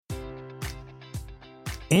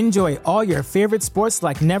Enjoy all your favorite sports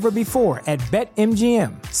like never before at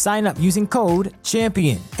BetMGM. Sign up using code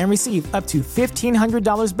CHAMPION and receive up to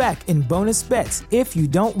 $1,500 back in bonus bets if you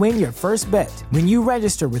don't win your first bet. When you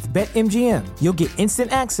register with BetMGM, you'll get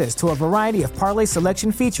instant access to a variety of parlay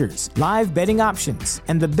selection features, live betting options,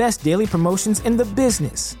 and the best daily promotions in the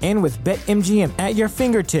business. And with BetMGM at your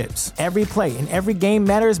fingertips, every play and every game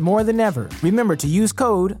matters more than ever. Remember to use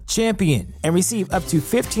code CHAMPION and receive up to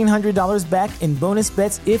 $1,500 back in bonus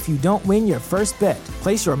bets if you don't win your first bet.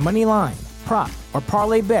 Place your money line, prop, or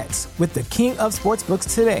parlay bets with the king of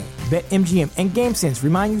sportsbooks today. BetMGM and GameSense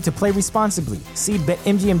remind you to play responsibly. See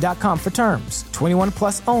BetMGM.com for terms. 21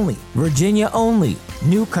 plus only. Virginia only.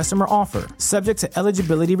 New customer offer. Subject to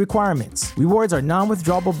eligibility requirements. Rewards are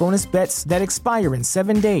non-withdrawable bonus bets that expire in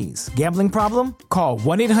 7 days. Gambling problem? Call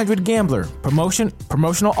 1-800-GAMBLER.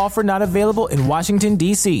 Promotional offer not available in Washington,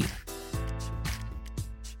 D.C.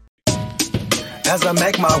 As I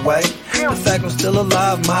make my way, the fact I'm still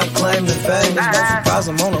alive, my claim to fame. It's no surprise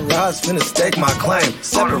I'm on a rise, finna stake my claim.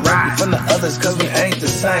 Separate me from the others, cause we ain't the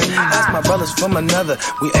same. Ask my brothers from another,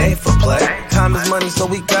 we ain't for play. Time is money, so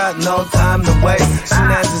we got no time to waste.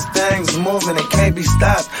 Soon as this thing's moving, it can't be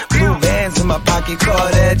stopped. Blue bands in my pocket,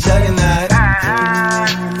 call that juggernaut.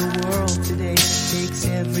 In the world today takes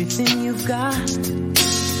everything you've got.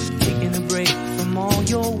 Taking a break from all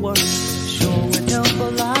your work sure would help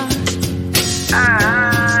a lot.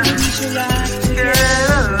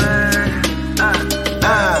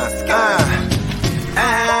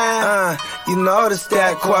 You know the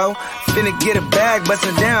stat quo. Finna get a bag,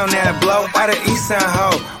 bustin' down that blow. Out of East San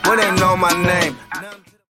Ho, where they know my name.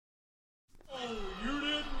 Oh, you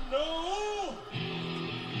didn't know?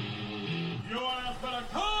 Your ass better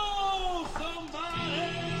call somebody.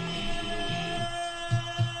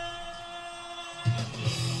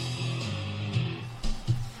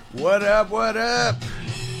 What up, what up?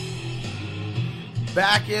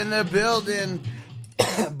 Back in the building.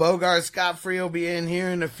 Bogart Scott-Free will be in here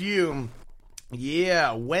in a few.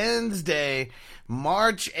 Yeah, Wednesday,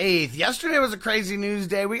 March 8th. Yesterday was a crazy news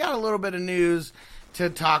day. We got a little bit of news to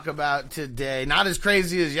talk about today. Not as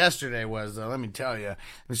crazy as yesterday was, though, let me tell you.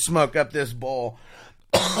 We smoke up this bowl,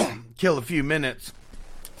 kill a few minutes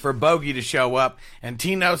for Bogey to show up, and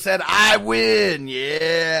Tino said, I win.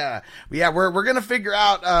 Yeah, we're gonna figure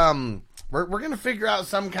out we're gonna figure out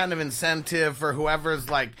some kind of incentive for whoever's,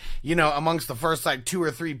 like, you know, amongst the first like 2 or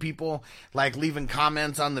 3 people, like leaving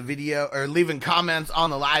comments on the video or leaving comments on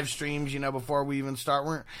the live streams, you know, before we even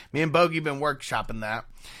start. Me and Bogey been workshopping that.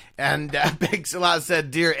 And Big Salat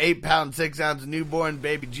said, dear 8-pound 6-ounce newborn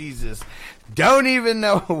baby Jesus, don't even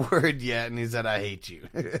know a word yet. And he said, I hate you.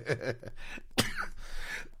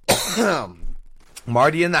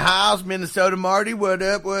 Marty in the house, Minnesota Marty, what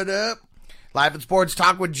up, what up? Life and Sports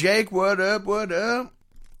Talk with Jake, what up, what up?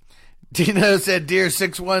 Tino said, dear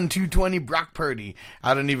 6'1", 220 Brock Purdy.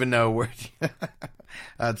 I don't even know a word.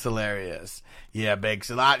 That's hilarious. Yeah, Bakes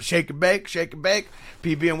a lot. Shake and bake, shake and bake.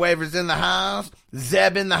 PB and Waivers in the house.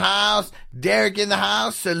 Zeb in the house. Derek in the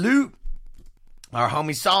house. Salute. Our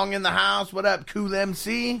homie Song in the house. What up, Cool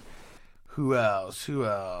MC? Who else?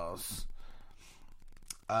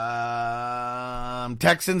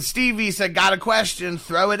 Texan Stevie said, got a question.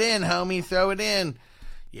 Throw it in, homie. Throw it in.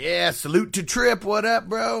 Yeah, salute to Trip. What up,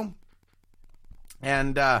 bro?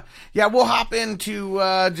 And, yeah, we'll hop into,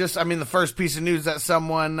 the first piece of news that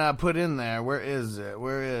someone, put in there. Where is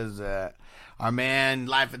it? Our man,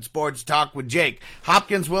 Life and Sports Talk with Jake.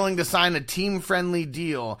 Hopkins willing to sign a team-friendly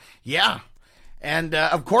deal. Yeah. And,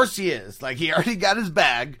 of course he is. Like, he already got his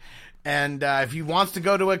bag. And if he wants to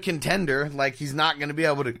go to a contender, like, he's not going to be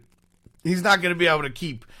able to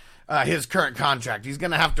keep his current contract. He's going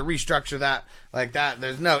to have to restructure that like that.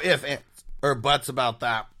 There's no ifs, ands, or buts about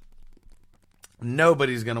that.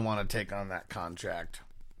 Nobody's going to want to take on that contract.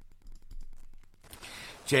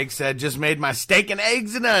 Jake said, just made my steak and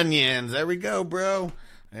eggs and onions. There we go, bro.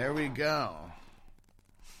 There we go.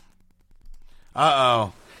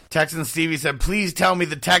 Uh-oh. Texan Stevie said, please tell me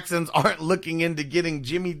the Texans aren't looking into getting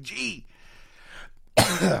Jimmy G.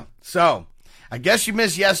 So, I guess you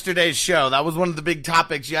missed yesterday's show. That was one of the big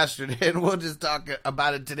topics yesterday, and we'll just talk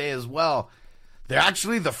about it today as well. They're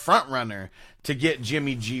actually the front runner to get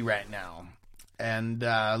Jimmy G right now. And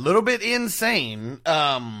a little bit insane.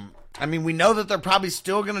 We know that they're probably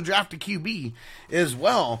still going to draft a QB as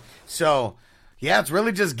well. So, yeah, it's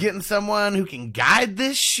really just getting someone who can guide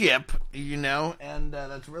this ship, you know, and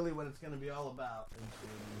that's really what it's going to be all about.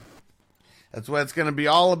 That's what it's going to be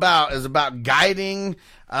all about, is about guiding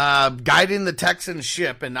the Texan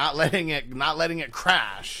ship and not letting it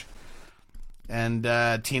crash. And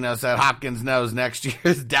Tino said Hopkins knows next year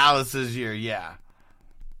is Dallas's year. Yeah.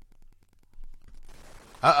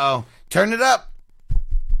 Uh-oh. Turn it up.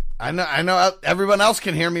 I know everyone else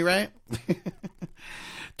can hear me, right?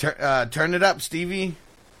 Turn it up, Stevie.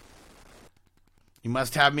 You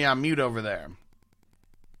must have me on mute over there.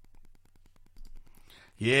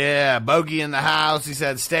 Yeah, Bogey in the house. He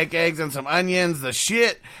said steak, eggs, and some onions. The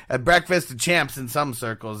shit at breakfast of champs in some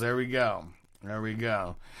circles. There we go.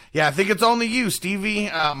 Yeah, I think it's only you,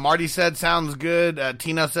 Stevie. Marty said sounds good.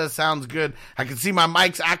 Tino says sounds good. I can see my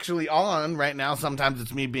mic's actually on right now. Sometimes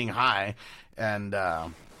it's me being high. And,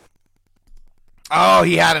 oh,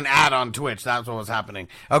 he had an ad on Twitch. That's what was happening.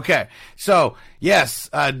 Okay, so, yes,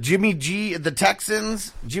 Jimmy G, the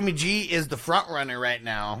Texans, Jimmy G is the front runner right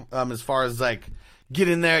now, as far as, like,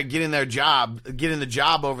 getting the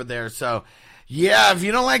job over there. So, yeah, if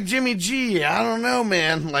you don't like Jimmy G, I don't know,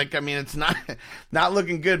 man. Like, I mean, it's not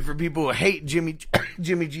looking good for people who hate Jimmy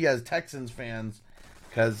G as Texans fans.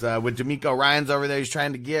 Because with DeMeco Ryans over there, he's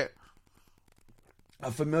trying to get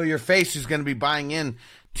a familiar face who's going to be buying in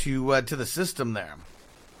to the system there.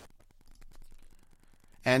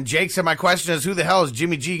 And Jake said, my question is, who the hell is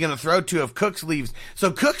Jimmy G going to throw to if Cooks leaves?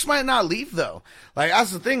 So Cooks might not leave, though. Like,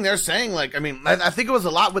 that's the thing they're saying. Like, I mean, I think it was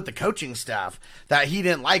a lot with the coaching staff that he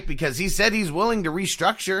didn't like, because he said he's willing to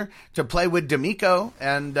restructure to play with DeMeco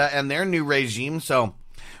and their new regime. So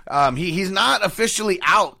he's not officially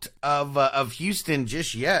out of Houston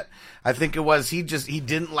just yet. I think it was he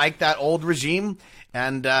didn't like that old regime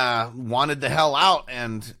and wanted the hell out.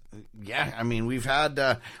 And yeah, I mean, we've had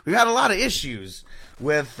a lot of issues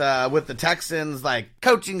with the Texans, like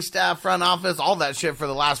coaching staff, front office, all that shit for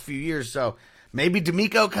the last few years. So maybe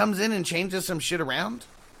DeMeco comes in and changes some shit around.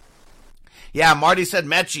 Yeah, Marty said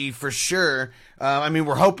Mechie for sure. I mean,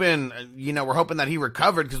 we're hoping that he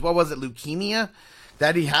recovered, because what was it, leukemia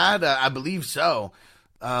that he had? I believe so.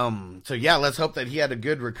 So yeah, let's hope that he had a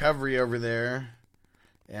good recovery over there.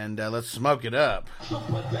 And let's smoke it up. So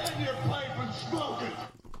put that in your pipe and smoke it.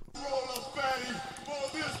 Roll up, fatty,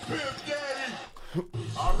 for this pimp daddy.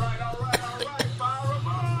 All right, fire 'em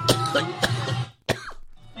up.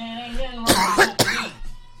 Man, ain't nothing wrong with weed.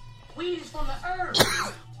 Weed is from the earth.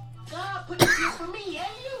 God put this here for me and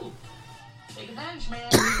you. Take advantage, man.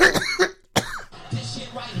 This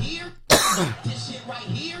shit right here. This shit right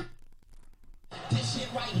here. This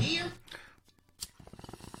shit right here.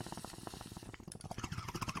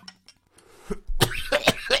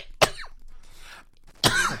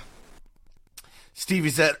 Stevie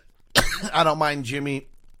said, I don't mind Jimmy.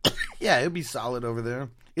 Yeah, it'll be solid over there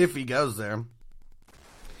if he goes there.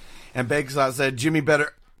 And Bakeslot said, Jimmy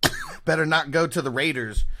better not go to the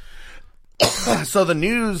Raiders. So the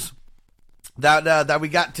news that we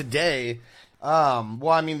got today,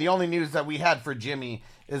 the only news that we had for Jimmy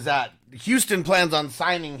is that Houston plans on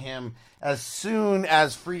signing him as soon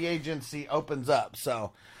as free agency opens up.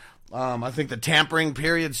 So I think the tampering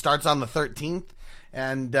period starts on the 13th.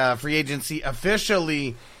 And free agency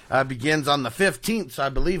officially begins on the 15th. So I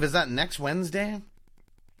believe, is that next Wednesday?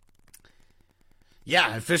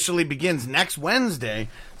 Yeah, officially begins next Wednesday.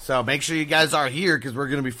 So make sure you guys are here, because we're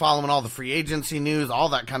going to be following all the free agency news, all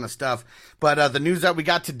that kind of stuff. But the news that we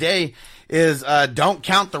got today is don't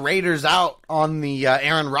count the Raiders out on the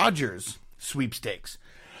Aaron Rodgers sweepstakes.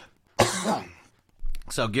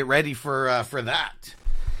 So get ready for that.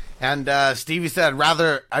 And Stevie said,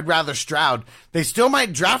 I'd rather Stroud. They still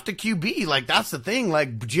might draft a QB. Like, that's the thing.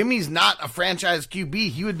 Like, Jimmy's not a franchise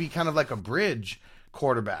QB. He would be kind of like a bridge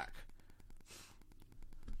quarterback.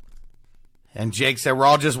 And Jake said, we're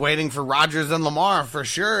all just waiting for Rodgers and Lamar for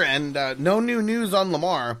sure. And no new news on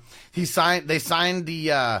Lamar. They tagged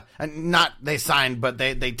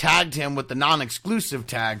him with the non-exclusive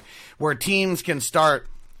tag, where teams can start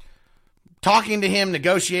talking to him,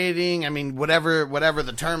 negotiating, I mean, whatever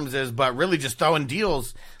the terms is, but really just throwing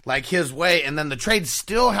deals like his way. And then the trade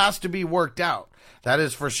still has to be worked out. That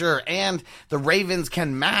is for sure. And the Ravens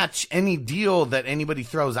can match any deal that anybody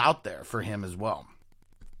throws out there for him as well.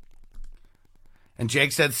 And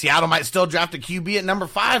Jake said Seattle might still draft a QB at number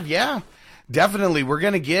 5. Yeah, definitely. We're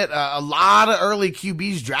going to get a lot of early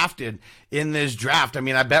QBs drafted in this draft. I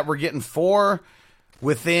mean, I bet we're getting 4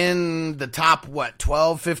 within the top,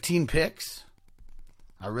 12, 15 picks?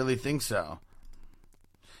 I really think so.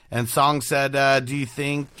 And Song said, do you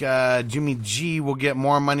think Jimmy G will get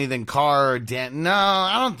more money than Carr or Dan? No,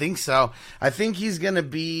 I don't think so. I think he's going to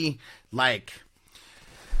be like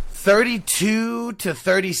 32 to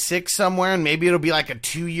 36 somewhere, and maybe it'll be like a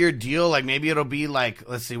 2-year deal. Like maybe it'll be like,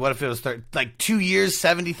 let's see, what if it was like 2 years,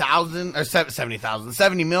 70,000 or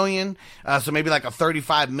 70 million. So maybe like a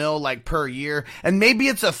 35 mil like per year, and maybe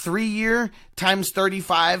it's a 3-year times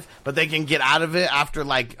 35, but they can get out of it after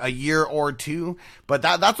like a year or two. But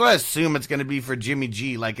that's what I assume it's going to be for Jimmy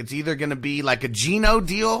G. Like it's either going to be like a Geno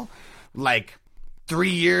deal, like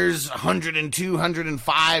 3 years, 102,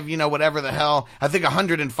 105, whatever the hell. I think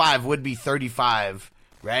 105 would be 35,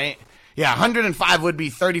 right? Yeah, 105 would be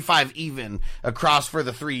 35 even across for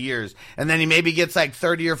the 3 years. And then he maybe gets like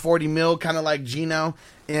 30 or 40 mil, kind of like Geno,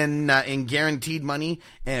 in guaranteed money.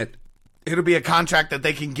 And it'll be a contract that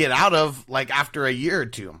they can get out of like after a year or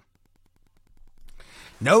two.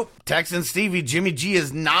 Nope, Texan Stevie, Jimmy G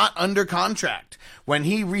is not under contract. When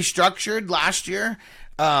he restructured last year,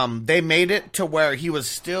 they made it to where he was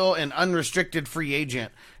still an unrestricted free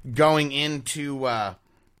agent going into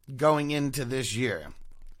this year.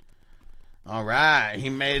 All right,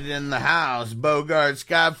 he made it in the house. Bogart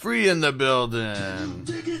Scott Free in the building.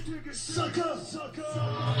 Dig it, sucker, sucker.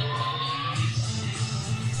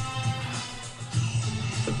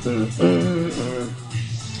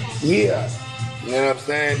 Yeah, you know what I'm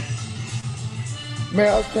saying?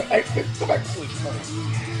 Man, I was trying. Hey, go back to sleep, man.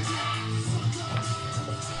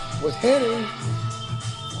 Was Henny.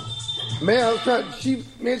 Man, I was trying. She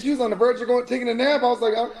was on the verge of taking a nap. I was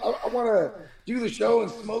like, I want to do the show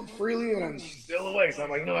and smoke freely, and she's still awake. So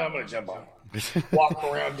I'm like, you know what? I'm gonna jump on, walk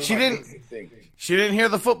around. Do She my didn't- thing. She didn't hear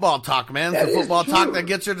the football talk, man. It's That the is football true. talk that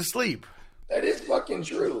gets her to sleep. That is fucking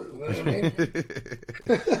true. You know what I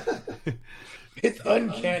mean? It's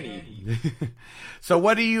uncanny. So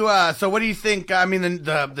what do you think? I mean,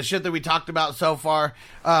 the shit that we talked about so far,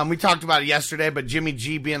 we talked about it yesterday, but Jimmy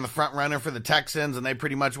G being the front runner for the Texans, and they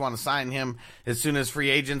pretty much want to sign him as soon as free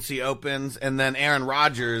agency opens. And then Aaron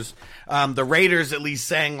Rodgers, the Raiders at least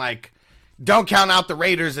saying like, don't count out the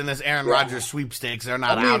Raiders in this Aaron Rodgers sweepstakes. They're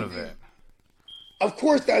not out of it. Of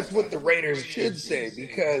course, that's what the Raiders should say,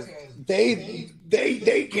 because they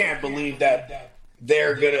can't believe that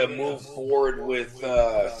they're gonna move forward with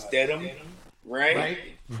Stidham, right?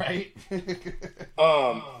 Right.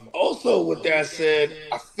 Also, with that said,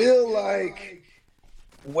 I feel like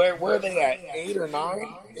where are they at, 8 or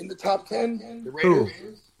 9 in the top 10? The Raiders.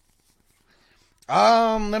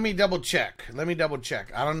 Let me double check.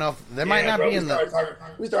 I don't know if they might not bro, be in the.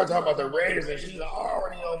 We started talking about the Raiders, and she's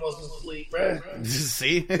already almost asleep, man.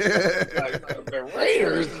 See, Like, the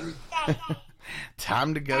Raiders.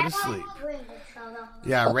 time to go to sleep.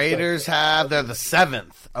 Yeah, Raiders they're the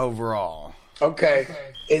 7th overall. Okay.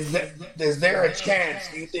 Is there a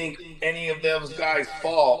chance you think any of those guys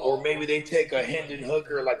fall, or maybe they take a Hendon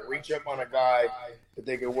Hooker, like reach up on a guy that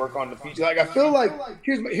they could work on the future? Like, I feel like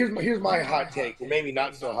here's my hot take, or maybe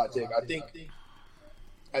not so hot take.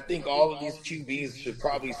 I think all of these QBs should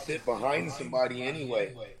probably sit behind somebody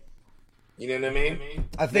anyway. You know what I mean?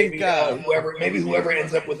 I think maybe whoever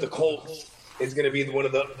ends up with the Colts is going to be one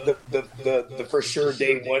of the for sure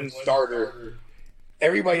day one starter.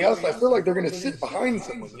 Everybody else, I feel like they're going to sit behind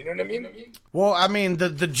someone. You know what I mean? Well, I mean,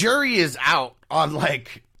 the jury is out on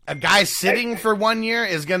like a guy sitting for 1 year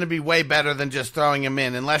is going to be way better than just throwing him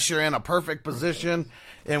in, unless you're in a perfect position,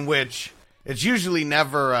 in which it's usually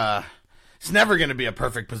never. It's never going to be a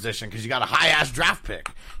perfect position because you got a high-ass draft pick,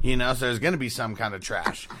 so there's going to be some kind of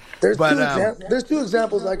trash. There's two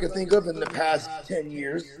examples I could think of in the past 10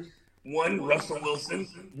 years. One, Russell Wilson,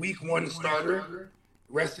 week 1 starter,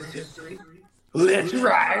 rest is history. Let's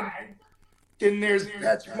ride. Then there's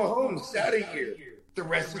Patrick Mahomes, sat a year. The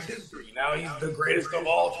rest is history. Now he's the greatest of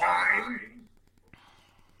all time.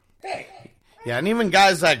 Hey. Yeah, and even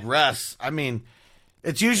guys like Russ, I mean,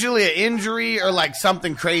 it's usually an injury or like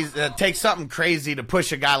something crazy. It takes something crazy to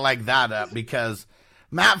push a guy like that up, because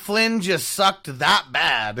Matt Flynn just sucked that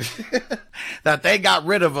bad that they got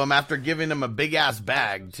rid of him after giving him a big ass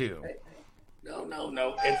bag too.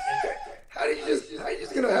 No. How you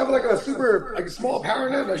just gonna have like a small power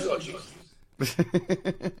net?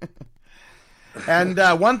 And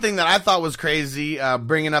one thing that I thought was crazy,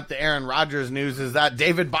 bringing up the Aaron Rodgers news, is that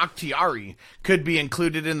David Bakhtiari could be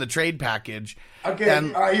included in the trade package. Okay,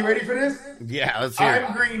 And- are you ready for this? Yeah, let's hear it.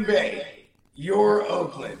 I'm Green Bay. You're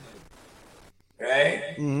Oakland.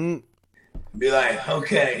 Right? Mm-hmm. Be like,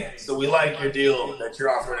 okay, so we like your deal that you're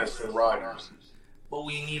offering us for Rodgers, but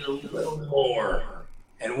we need a little more.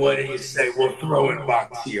 And what do you say? We'll throw in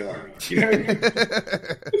Bakhtiari.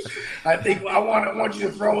 I think I want you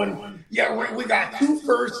to throw in. Yeah, we got 2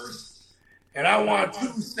 firsts, and I want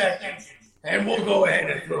 2 seconds, And we'll go ahead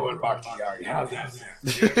and throw in Bakhtiari. How's that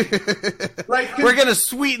sound? Like, We're going to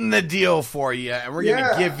sweeten the deal for you, and we're going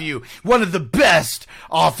Yeah. to give you one of the best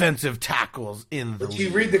offensive tackles in the But you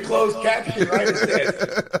league. read the closed caption, right? It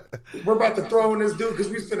says, we're about to throw in this dude because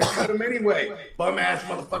we was going to cut him anyway. Bum ass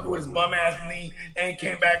motherfucker with his bum ass knee and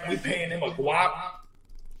came back. We paying him a guap.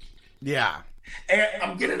 Yeah. And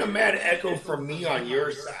I'm getting a mad echo from me on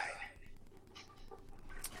your side.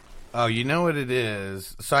 Oh, you know what it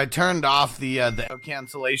is? So I turned off the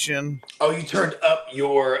cancellation. Oh, you turned up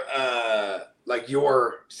your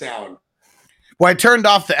your sound. Well, I turned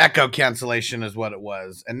off the echo cancellation is what it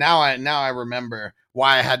was. And now I remember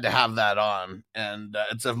why I had to have that on. And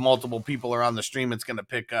it's if multiple people are on the stream, it's going to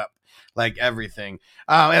pick up like everything.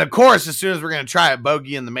 And of course, as soon as we're going to try it,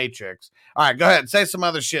 Bogey in the Matrix. All right, go ahead. Say some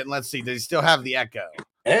other shit and let's see. Does he still have the echo?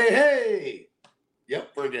 Hey.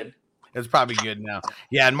 Yep, we're good. It's probably good now.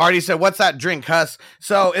 Yeah, and Marty said, "What's that drink, Huss?"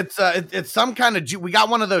 So it's some kind of we got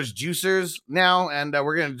one of those juicers now, and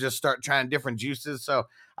we're gonna just start trying different juices. So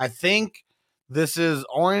I think this is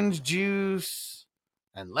orange juice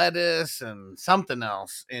and lettuce and something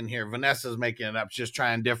else in here. Vanessa's making it up, just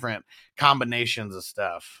trying different combinations of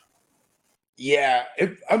stuff. Yeah,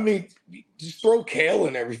 just throw kale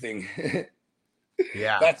and everything.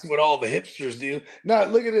 Yeah, That's what all the hipsters do. Now,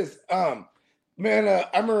 look at this. Man,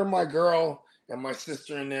 I remember my girl and my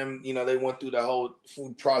sister and them, they went through the whole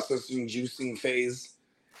food processing, juicing phase.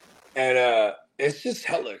 And it's just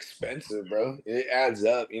hella expensive, bro. It adds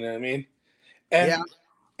up, you know what I mean? And Yeah.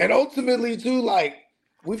 and ultimately too, like,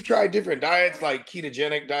 we've tried different diets, like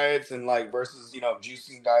ketogenic diets and like versus,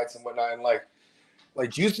 juicing diets and whatnot. And like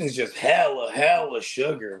juicing is just hella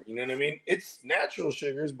sugar. You know what I mean? It's natural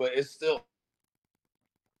sugars, but it's still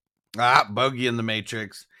Bogey in the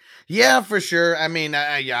Matrix. Yeah, for sure. I mean,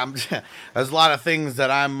 I'm, there's a lot of things that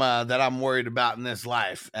I'm worried about in this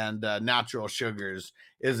life, and natural sugars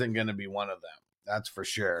isn't going to be one of them. That's for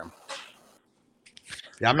sure.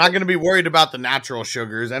 Yeah, I'm not going to be worried about the natural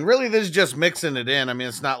sugars, and really, this is just mixing it in. I mean,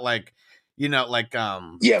 it's not like, you're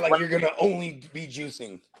gonna only be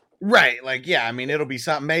juicing. right. Like, yeah, I mean, it'll be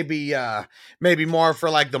something maybe more for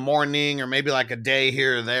like the morning, or maybe like a day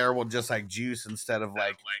here or there. We'll just like juice instead of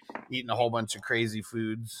like eating a whole bunch of crazy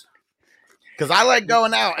foods. Because I like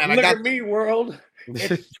going out, and Look I got at me, world.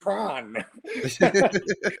 It's Tron. It's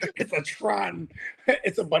a Tron.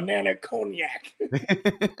 It's a banana cognac.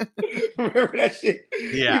 Remember that shit?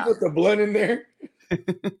 Yeah. He put the blunt in there.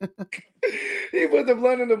 He put the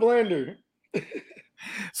blunt in the blender.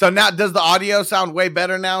 So now, does the audio sound way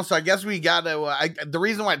better now? So I guess we got to. The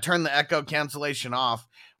reason why I turned the echo cancellation off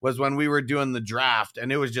was when we were doing the draft,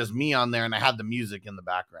 and it was just me on there, and I had the music in the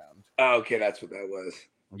background. Oh, okay, that's what that was.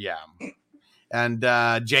 Yeah. And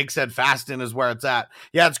Jake said fasting is where it's at.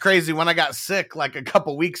 Yeah, it's crazy. When I got sick like a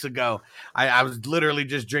couple weeks ago, I was literally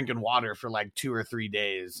just drinking water for like 2 or 3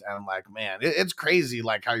 days. And I'm like, man, it's crazy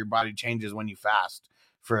like how your body changes when you fast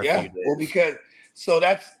for a few days. Well, because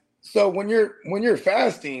when you're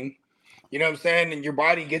fasting, you know what I'm saying, and your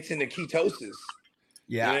body gets into ketosis.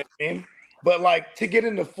 Yeah. You know what I mean? But like to get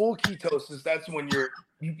into full ketosis, that's when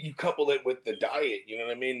you couple it with the diet. You know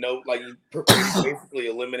what I mean? No, like you basically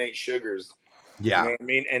eliminate sugars. Yeah. You know what I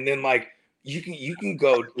mean? And then like you can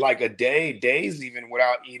go like a days even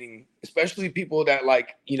without eating, especially people that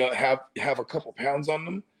like, have a couple pounds on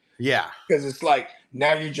them. Yeah. Because it's like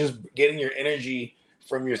now you're just getting your energy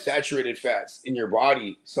from your saturated fats in your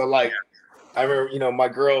body. So like I remember, my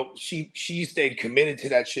girl, she stayed committed to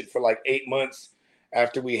that shit for like 8 months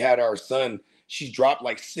after we had our son. She dropped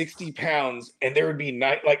like 60 pounds, and there would be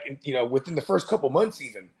within the first couple months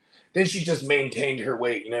even. Then she just maintained her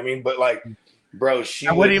weight, you know what I mean? But like, bro,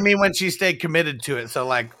 what do you mean when she stayed committed to it? So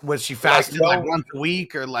like, was she fasting like once a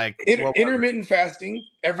week or like intermittent fasting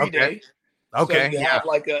every day? Okay. So you have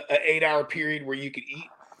like a 8-hour period where you could eat,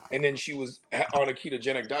 and then she was on a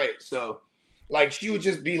ketogenic diet. So like she would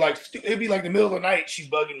just be like, it'd be like the middle of the night, she's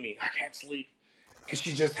bugging me. I can't sleep because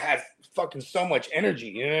she just has fucking so much energy.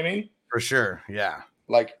 You know what I mean? For sure. Yeah.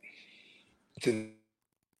 Like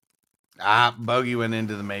Bogey went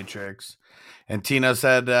into the Matrix. And Tina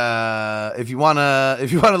said, if you wanna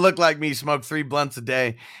look like me, smoke 3 blunts a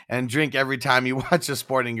day and drink every time you watch a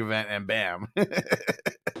sporting event, and bam.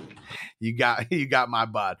 You got my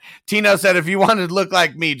bod. Tino said, if you wanted to look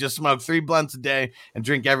like me, just smoke 3 blunts a day and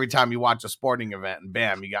drink every time you watch a sporting event, and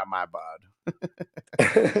bam, you got my bod.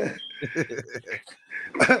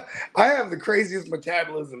 I have the craziest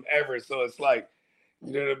metabolism ever, so it's like,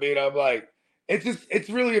 you know what I mean? I'm like, it's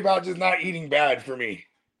really about just not eating bad for me.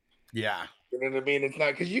 Yeah. You know what I mean? It's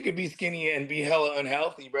not because you could be skinny and be hella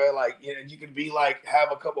unhealthy, bro. Like, you know, you could be like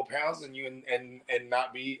have a couple pounds and and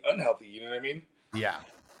not be unhealthy. You know what I mean? Yeah.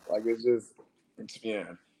 Like yeah.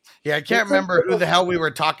 Yeah, I can't remember who the hell we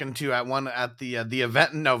were talking to at the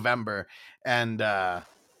event in November, and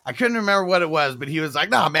I couldn't remember what it was, but he was like,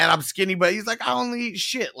 "No, man, I'm skinny," but he's like, "I only eat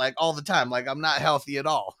shit like all the time. Like I'm not healthy at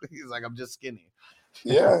all." He's like, "I'm just skinny."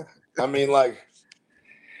 Yeah, I mean, like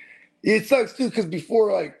it sucks too because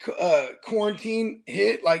before like quarantine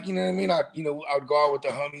hit, like you know what I mean. I would go out with the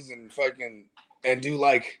homies and fucking and do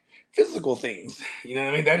like physical things. You know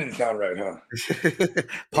what I mean? That didn't sound right, huh? You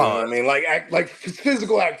know what I mean, like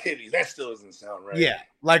physical activities. That still doesn't sound right. Yeah,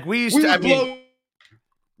 like we used to. I mean,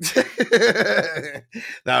 that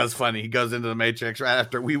was funny. He goes into the Matrix right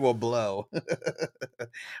after "We Will Blow."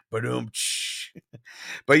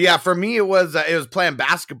 But yeah, for me it was playing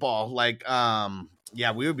basketball. Like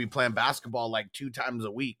yeah, we would be playing basketball like 2 times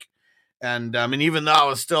a week, and I mean even though I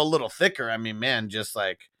was still a little thicker, I mean man, just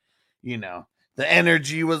like you know the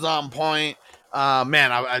energy was on point.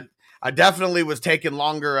 Man, I definitely was taking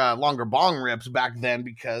longer bong rips back then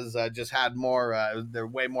because I just had more. There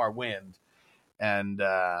way more wind. And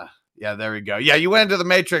yeah, there we go. Yeah, you went into the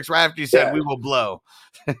Matrix right after you said "We will blow."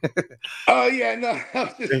 Oh yeah, no, I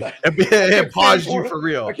was just like, it paused you for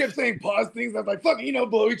real. I kept saying pause things. I was like, "Fuck,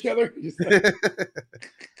 blow each other."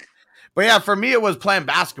 But yeah, for me, it was playing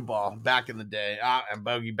basketball back in the day, and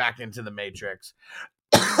Bogey back into the Matrix.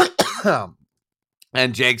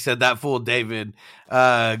 And Jake said that fool David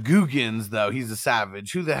Goggins, though he's a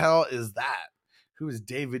savage. Who the hell is that? Who is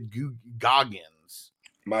David Goggins?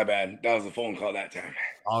 My bad. That was a phone call that time.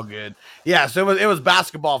 All good. Yeah, so it was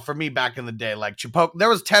basketball for me back in the day. Like Chipotle, there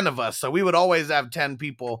was 10 of us, so we would always have 10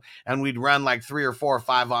 people, and we'd run like 3 or 4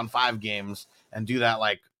 5-on-5 games and do that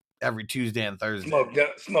like every Tuesday and Thursday.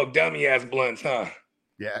 Smoke dummy ass blunts, huh?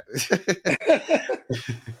 Yeah.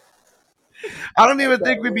 I don't even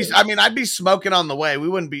think we'd be. I mean, I'd be smoking on the way. We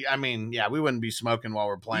wouldn't be. I mean, yeah, we wouldn't be smoking while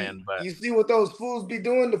we're playing. But you see what those fools be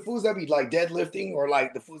doing? The fools that be like deadlifting or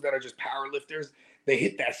like the fools that are just power lifters. They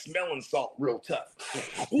hit that smelling salt real tough.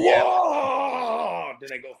 Whoa! Then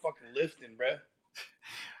they go fucking lifting, bro.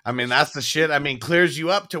 I mean, that's the shit. I mean, clears you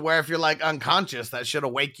up to where if you're like unconscious, that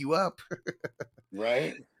shit'll wake you up.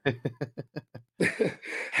 Right?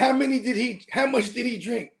 How much did he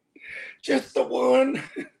drink? Just the one.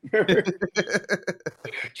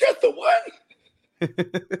 Just the one.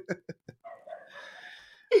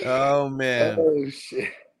 Oh man. Oh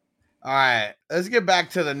shit. All right, let's get back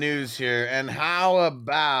to the news here. And how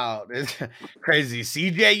about it's crazy?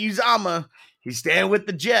 CJ Uzama, he's staying with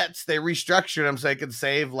the Jets. They restructured him so they could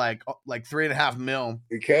save like $3.5 million.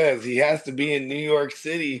 Because he has to be in New York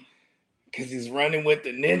City because he's running with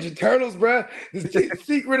the Ninja Turtles, bro. The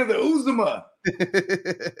secret of the Uzama.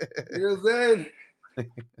 You know what I'm saying?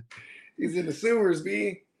 He's in the sewers,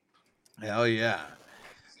 B. Hell yeah.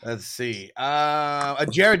 Let's see. A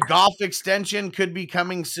Jared Goff extension could be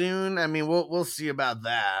coming soon. I mean, we'll see about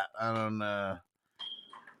that. I don't know.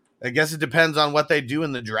 I guess it depends on what they do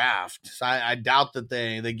in the draft. So I doubt that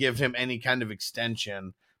they give him any kind of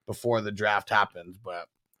extension before the draft happens, but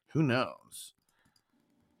who knows?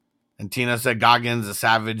 And Tina said Goggins a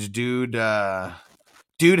savage dude.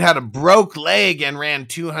 Dude had a broke leg and ran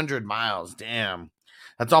 200 miles. Damn.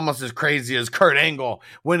 That's almost as crazy as Kurt Angle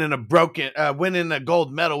winning a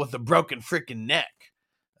gold medal with a broken freaking neck.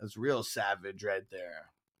 That's real savage right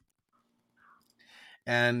there.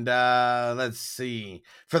 And let's see.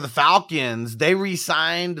 For the Falcons, they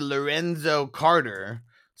re-signed Lorenzo Carter.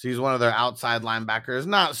 So he's one of their outside linebackers.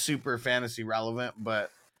 Not super fantasy relevant,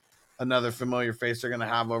 but another familiar face they're going to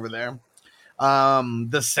have over there.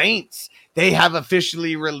 The Saints, they have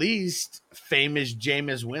officially released famous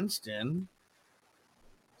Jameis Winston.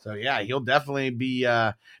 So yeah, he'll definitely be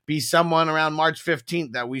someone around March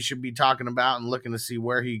 15th that we should be talking about and looking to see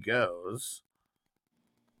where he goes.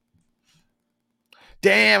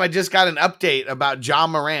 Damn, I just got an update about Ja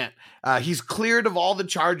Morant. He's cleared of all the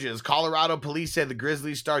charges. Colorado police said the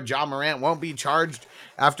Grizzlies star Ja Morant won't be charged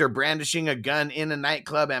after brandishing a gun in a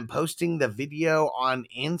nightclub and posting the video on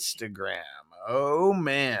Instagram. Oh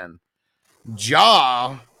man,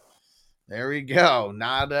 Ja, there we go.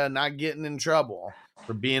 Not getting in trouble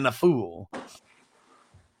for being a fool.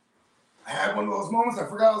 I had one of those moments. I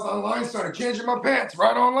forgot I was online. Started changing my pants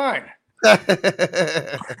right online.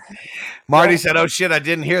 Marty said, "Oh shit, I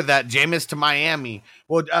didn't hear that." Jameis to Miami.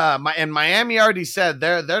 Well, and Miami already said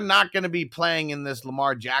they're not going to be playing in this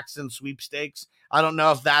Lamar Jackson sweepstakes. I don't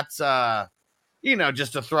know if that's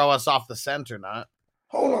just to throw us off the scent or not.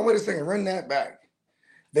 Hold on, wait a second. Run that back.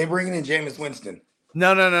 They bringing in Jameis Winston.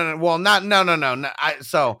 No. Well, no.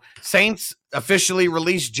 So Saints officially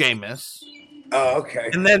released Jameis. Oh, okay.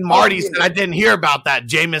 And then Marty yeah. said, I didn't hear about that.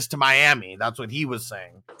 Jameis to Miami. That's what he was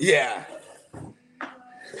saying. Yeah.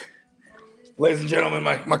 Ladies and gentlemen,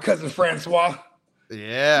 my cousin Francois.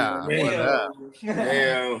 Yeah. What up?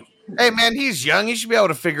 Yeah. Hey, man, he's young. He should be able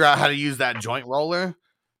to figure out how to use that joint roller.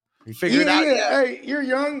 You figure it out? Yeah. Hey, you're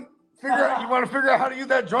young. You want to figure out how to use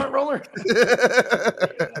that joint roller?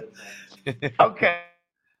 Okay.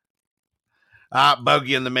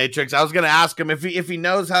 Bogey in the Matrix. I was going to ask him if he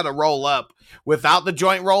knows how to roll up without the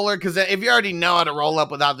joint roller, because if you already know how to roll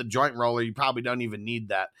up without the joint roller, you probably don't even need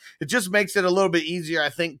that. It just makes it a little bit easier, I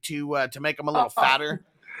think, to make him a little fatter,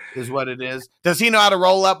 is what it is. Does he know how to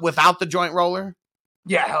roll up without the joint roller?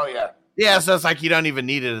 Yeah, hell yeah. Yeah, so it's like you don't even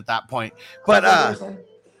need it at that point. But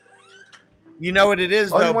you know what it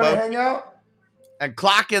is, though, you want to Bo? hang out? And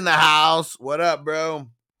Clock in the house. What up, bro?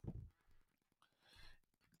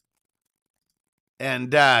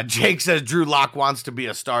 And Jake says Drew Lock wants to be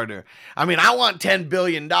a starter. I mean, I want $10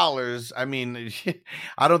 billion. I mean,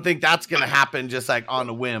 I don't think that's going to happen just like on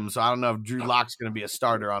a whim. So I don't know if Drew Lock's going to be a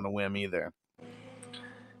starter on a whim either.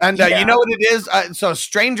 And you know what it is? So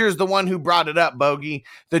Stranger's the one who brought it up, Bogey.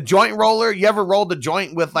 The joint roller. You ever rolled a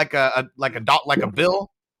joint with like a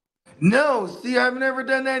bill? No, see, I've never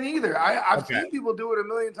done that either. I've Okay. seen people do it a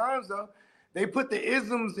million times, though. They put the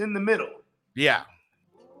isms in the middle. Yeah.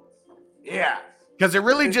 Yeah. Because it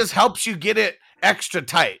really just helps you get it extra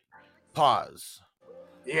tight. Pause.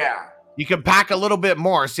 Yeah. You can pack a little bit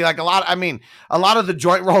more. See, like a lot of the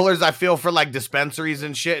joint rollers, I feel, for like dispensaries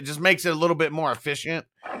and shit, it just makes it a little bit more efficient.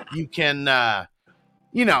 You can, I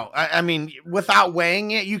mean, without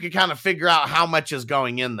weighing it, you can kind of figure out how much is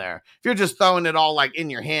going in there. If you're just throwing it all like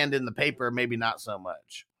in your hand in the paper, maybe not so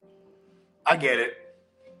much. I get it.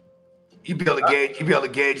 You be able to gauge. You be able to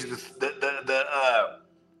gauge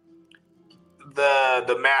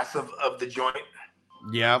the mass of the joint.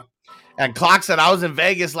 Yeah. And Clock said, I was in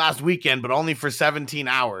Vegas last weekend, but only for 17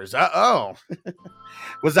 hours. Uh-oh.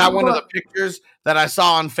 Was that one of the pictures that I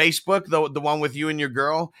saw on Facebook, the one with you and your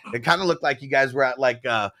girl? It kind of looked like you guys were at like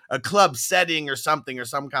a club setting or something, or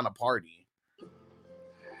some kind of party.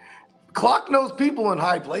 Clock knows people in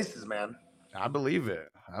high places, man. I believe it.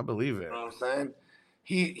 You know what I'm saying?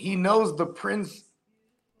 He knows the Prince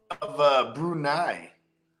of Brunei.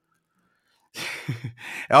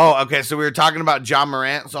 Oh, okay. So we were talking about John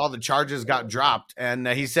Morant. So all the charges got dropped. And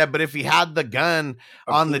he said, but if he had the gun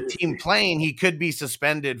on the team plane, he could be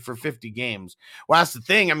suspended for 50 games. Well, that's the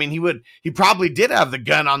thing. I mean, he probably did have the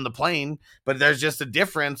gun on the plane, but there's just a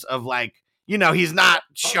difference of like, he's not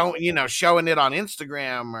showing it on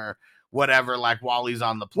Instagram or whatever, like while he's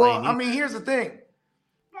on the plane. Well, I mean, here's the thing.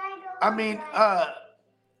 I mean,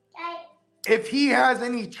 if he has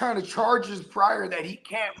any kind of charges prior that he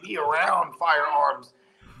can't be around firearms,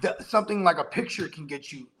 something like a picture can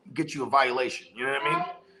get you a violation. You know what I mean?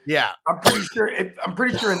 Yeah. I'm pretty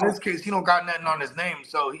sure in this case he don't got nothing on his name.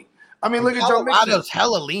 So look at Joe Mixon. Colorado's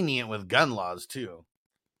hella lenient with gun laws too.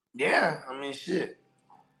 Yeah, I mean shit.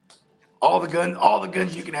 All the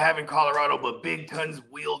guns you can have in Colorado, but big tons,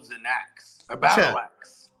 wields, and axe, a battle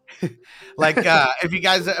axe. Like if you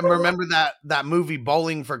guys remember that movie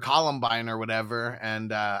Bowling for Columbine or whatever,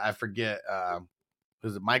 and I forget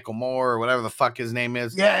was it Michael Moore or whatever the fuck his name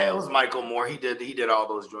is? Yeah, it was Michael Moore. He did all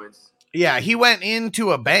those joints. Yeah, he went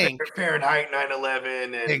into a bank. Fahrenheit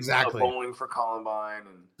 9/11 and exactly. Bowling for Columbine.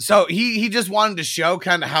 And so he just wanted to show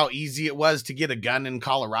kind of how easy it was to get a gun in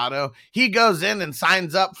Colorado. He goes in and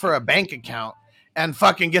signs up for a bank account and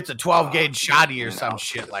fucking gets a 12 gauge shotty or some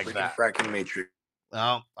shit like that. Fracking Matrix. Oh,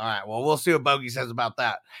 all right. Well, we'll see what Bogey says about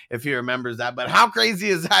that, if he remembers that. But how crazy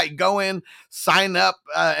is that? You go in, sign up,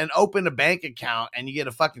 and open a bank account, and you get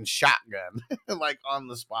a fucking shotgun, like, on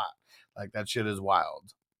the spot. Like, that shit is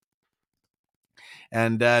wild.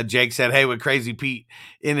 And Jake said, hey, with Crazy Pete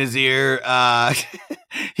in his ear,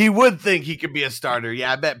 he would think he could be a starter.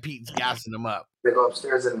 Yeah, I bet Pete's gassing him up. They go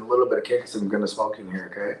upstairs and a little bit of cakes. I'm going to smoke in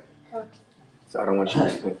here, okay? So I don't want you to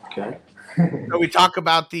think, okay? So we talk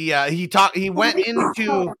about the he went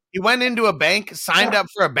into a bank, signed up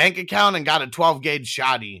for a bank account, and got a 12 gauge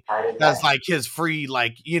shotty. That's like his free,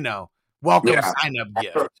 like, welcome sign up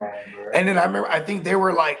gift. And then I think they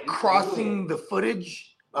were like crossing the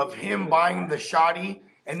footage of him buying the shotty,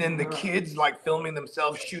 and then the kids like filming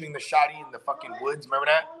themselves shooting the shotty in the fucking woods. Remember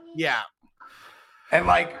that? Yeah. And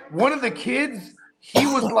like one of the kids, he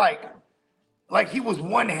was like he was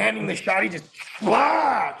one-handing the shot. He just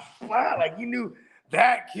flash. Like you knew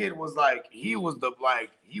that kid was like, he was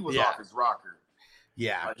off his rocker.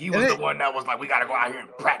 Yeah. Like, he was the one that was like, we got to go out here and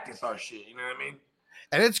practice our shit. You know what I mean?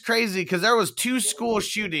 And it's crazy because there was 2 school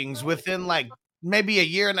shootings within like maybe a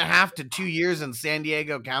year and a half to 2 years in San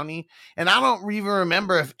Diego County. And I don't even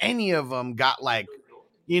remember if any of them got like,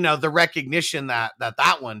 the recognition that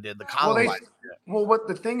one did, the Columbine. What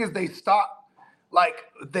the thing is, they stopped,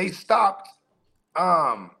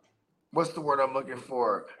 what's the word I'm looking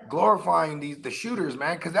for? Glorifying the shooters,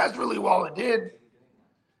 man, because that's really all it did.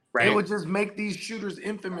 Right. It would just make these shooters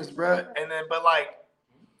infamous, bro. And then, but like,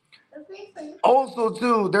 also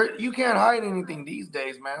too, you can't hide anything these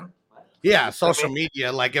days, man. Yeah, social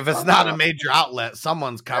media. Like if it's not a major outlet,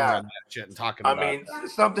 someone's covering that shit and talking about it. I mean,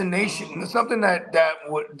 something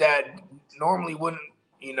that normally wouldn't,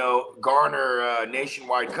 garner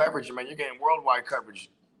nationwide coverage. I mean, you're getting worldwide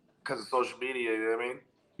coverage because of social media. You know what I mean?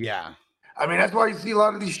 Yeah. I mean, that's why you see a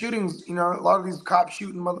lot of these shootings. A lot of these cops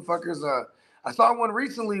shooting motherfuckers. I saw one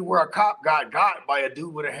recently where a cop got by a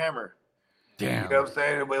dude with a hammer. Damn. You know what I'm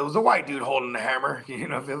saying? But it was a white dude holding the hammer.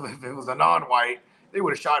 If it was a non-white, they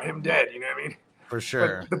would have shot him dead. You know what I mean? For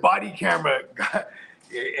sure. But the body camera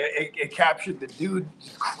it captured the dude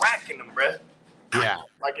just cracking him, bro. Yeah.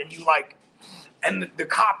 And the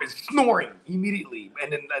cop is snoring immediately,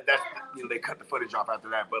 and then that's they cut the footage off after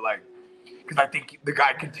that. But because I think the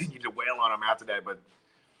guy continued to wail on him after that. But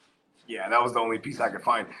yeah, that was the only piece I could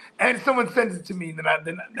find. And someone sends it to me, and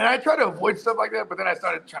then I try to avoid stuff like that. But then I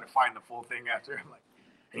started trying to find the full thing after. I'm like,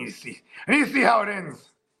 I need to see how it ends.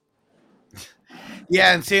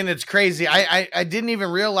 Yeah, and seeing it's crazy. I didn't even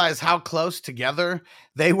realize how close together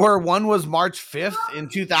they were. One was March 5th in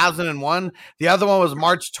 2001. The other one was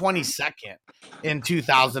March 22nd in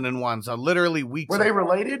 2001. So literally weeks. Were they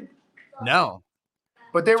related? No.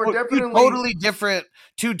 But they were definitely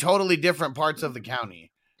two totally different parts of the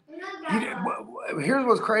county. Here's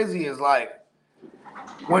what's crazy is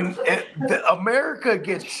when America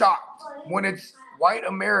gets shocked when it's white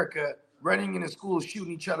America running into schools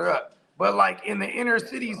shooting each other up. But in the inner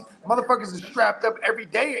cities, motherfuckers are strapped up every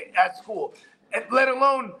day at school, and let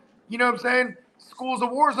alone, you know what I'm saying? School's a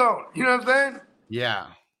war zone. You know what I'm saying? Yeah.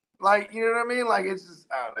 You know what I mean? It's just,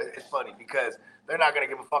 I don't know, it's funny because they're not gonna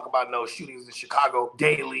give a fuck about no shootings in Chicago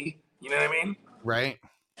daily. You know what I mean? Right.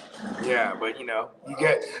 Yeah, but you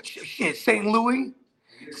get St. Louis,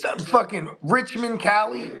 some fucking Richmond,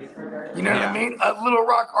 Cali. You know what I mean? Little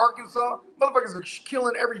Rock, Arkansas. Motherfuckers are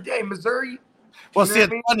killing every day. Missouri. Well, see,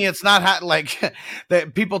 it's funny. It's not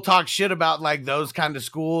that people talk shit about those kind of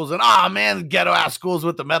schools and man, ghetto ass schools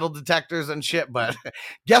with the metal detectors and shit. But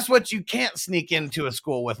guess what? You can't sneak into a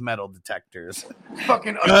school with metal detectors.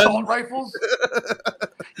 Fucking assault rifles.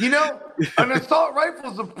 An assault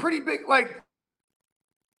rifle is a pretty big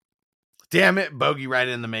Damn it, bogey right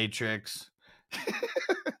in the Matrix.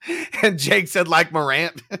 And Jake said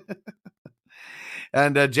Morant.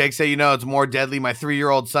 And Jake said, it's more deadly. My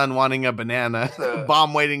 3-year-old son wanting a banana.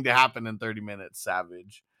 Bomb waiting to happen in 30 minutes.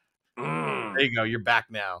 Savage. There you go. You're back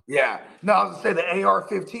now. Yeah. No, I was going to say the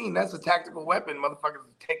AR-15. That's a tactical weapon. Motherfuckers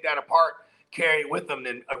take that apart, carry it with them,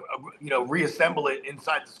 then, reassemble it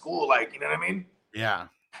inside the school. You know what I mean? Yeah.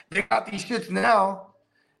 They got these shits now.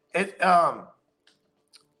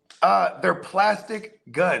 They're plastic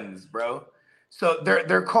guns, bro. So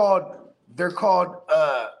they're called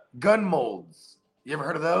gun molds. You ever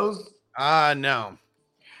heard of those? No.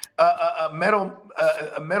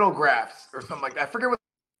 Metal graphs or something like that. I forget what.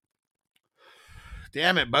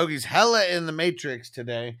 Damn it, Bogey's hella in the Matrix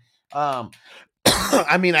today. I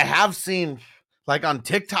mean, I have seen on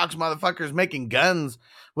TikToks, motherfuckers making guns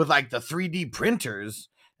with the 3D printers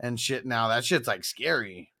and shit. Now that shit's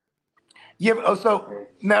scary. Yeah. So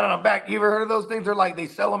no, back. You ever heard of those things? They're they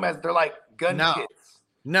sell them as they're gun kits.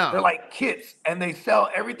 No, they're kits, and they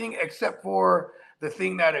sell everything except for the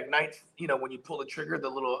thing that ignites, when you pull the trigger, the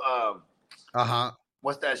little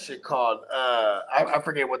what's that shit called? I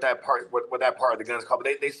forget what that part of the gun is called.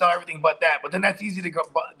 But they sell everything but that. But then that's easy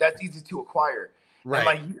to acquire.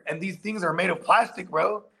 Right. And these things are made of plastic,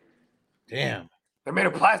 bro. Damn. They're made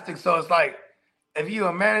of plastic, so it's if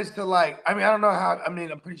you manage to I don't know how.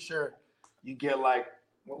 I'm pretty sure you get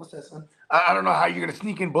what was that, son? I don't know how you're gonna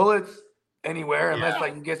sneak in bullets anywhere unless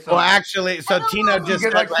you get some. Well, actually, so Tino just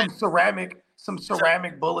get some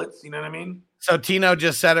ceramic bullets. You know what I mean? So Tino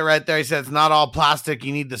just said it right there. He said it's not all plastic.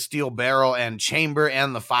 You need the steel barrel and chamber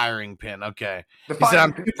and the firing pin. Okay. He said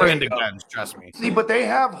I'm super into guns. Trust me. See, but they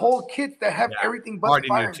have whole kits that have everything but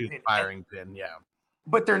the firing pin. Yeah.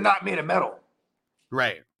 But they're not made of metal.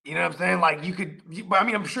 Right. You know what I'm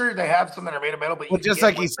saying? I'm sure they have some that are made of metal, but just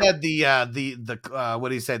like he said, the what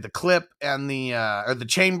do you say? The clip and or the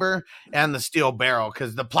chamber and the steel barrel,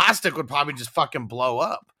 because the plastic would probably just fucking blow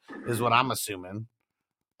up, is what I'm assuming.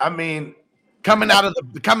 I mean, coming out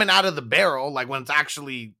of the barrel, like when it's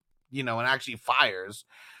actually, when it actually fires.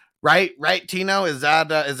 Right, Tino? Is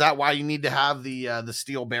that why you need to have the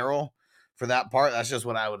steel barrel for that part? That's just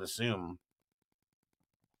what I would assume.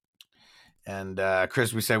 And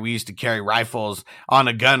Chris, we said we used to carry rifles on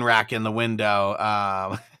a gun rack in the window.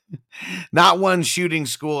 Not one shooting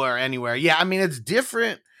school or anywhere. Yeah, I mean it's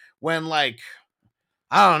different when like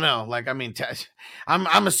I don't know. Like I mean,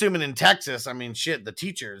 I'm assuming in Texas. I mean, shit, the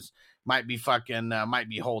teachers might be might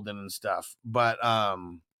be holding and stuff. But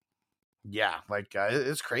yeah, like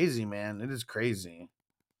it's crazy, man. It is crazy.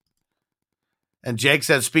 And Jake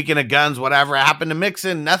said, speaking of guns, whatever happened to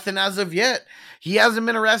Mixon? Nothing as of yet. He hasn't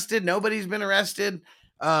been arrested. Nobody's been arrested.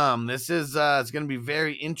 This is it's going to be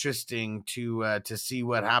very interesting to see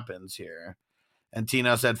what happens here. And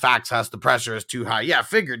Tino said, facts, Huss, the pressure is too high. Yeah,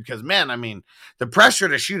 figured, because, man, I mean, the pressure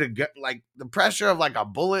to shoot a gun, like the pressure of like a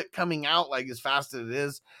bullet coming out like as fast as it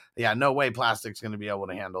is, yeah, no way plastic's going to be able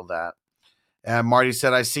to handle that. And Marty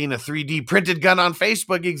said, I seen a 3D printed gun on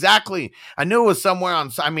Facebook. Exactly. I knew it was somewhere I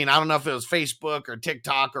don't know if it was Facebook or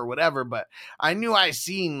TikTok or whatever, but I knew I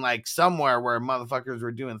seen like somewhere where motherfuckers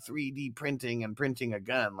were doing 3D printing and printing a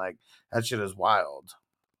gun. Like that shit is wild.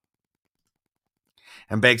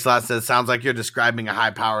 And Bakeslot says, sounds like you're describing a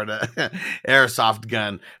high-powered airsoft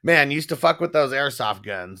gun. Man, used to fuck with those airsoft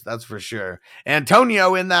guns. That's for sure.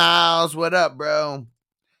 Antonio in the house. What up, bro?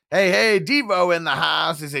 Hey, Devo in the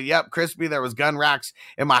house. He said, yep, Crispy, there was gun racks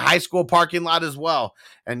in my high school parking lot as well.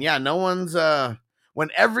 And yeah, no one's, when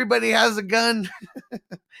everybody has a gun,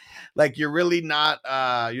 like you're really not,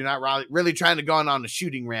 you're not really trying to go on a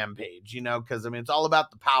shooting rampage, because I mean, it's all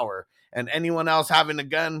about the power. And anyone else having a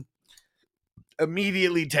gun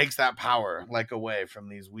immediately takes that power like away from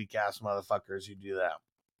these weak ass motherfuckers who do that.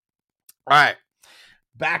 All right,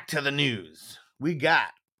 back to the news. We got,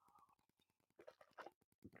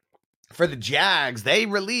 for the Jags, they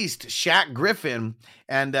released Shaq Griffin,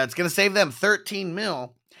 and it's going to save them $13 million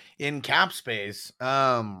in cap space.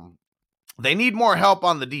 They need more help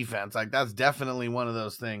on the defense. Like that's definitely one of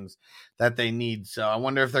those things that they need. So I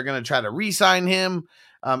wonder if they're going to try to re-sign him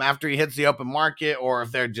after he hits the open market, or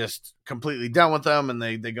if they're just completely done with him and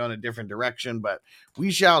they go in a different direction. But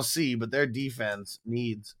we shall see. But their defense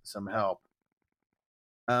needs some help.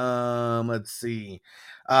 Let's see.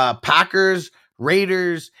 Packers,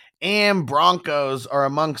 Raiders, and Broncos are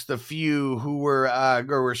amongst the few who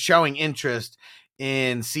were showing interest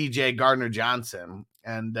in CJ Gardner-Johnson.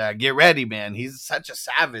 And get ready, man. He's such a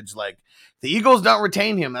savage. Like the Eagles don't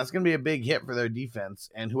retain him. That's going to be a big hit for their defense.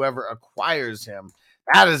 And whoever acquires him,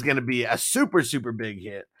 that is going to be a super, super big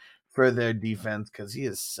hit for their defense because he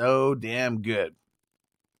is so damn good.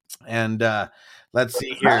 And let's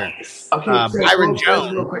see here. Byron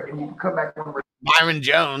Jones. Real quick, and you can come back over. Byron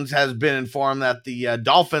Jones has been informed that the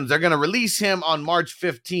Dolphins are going to release him on March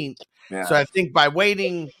 15th. Yeah. So I think by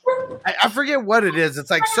waiting, I forget what it is. It's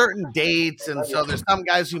like certain dates. And so there's some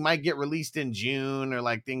guys who might get released in June or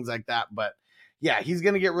like things like that. But yeah, he's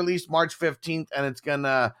going to get released March 15th, and it's going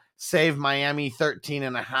to save Miami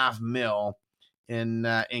 $13.5 million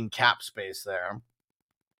in cap space there.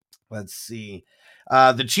 Let's see.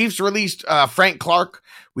 The Chiefs released Frank Clark.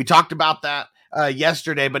 We talked about that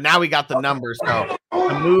yesterday, but now we got the numbers. So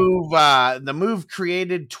the move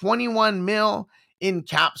created $21 million in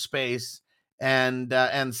cap space and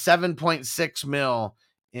 $7.6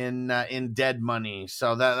 million in dead money.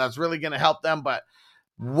 So that's really going to help them. But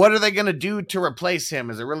what are they going to do to replace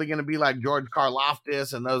him? Is it really going to be like George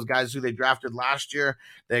Karlaftis and those guys who they drafted last year?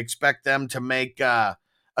 They expect them to make a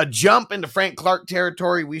jump into Frank Clark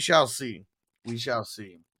territory. We shall see. We shall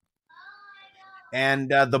see.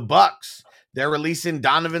 And the Bucks, they're releasing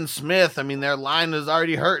Donovan Smith. I mean, their line is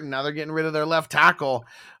already hurting. Now they're getting rid of their left tackle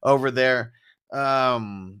over there. I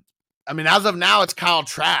mean, as of now, it's Kyle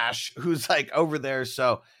Trash who's like over there.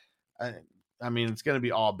 So, I mean, it's going to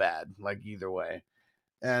be all bad, like either way.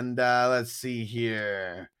 And let's see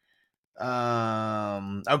here.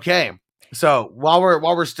 Okay. So while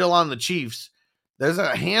we're still on the Chiefs, there's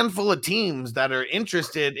a handful of teams that are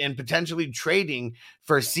interested in potentially trading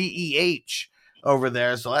for CEH over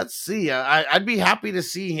there. So let's see. I'd be happy to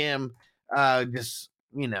see him just,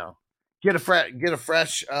 get a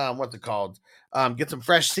fresh, what's it called? Get some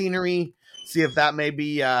fresh scenery, see if that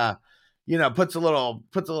maybe, puts a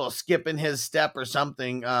little skip in his step or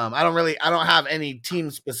something. I don't have any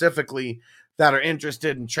teams specifically that are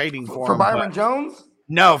interested in trading for him. Byron Jones?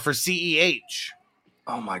 No, for CEH.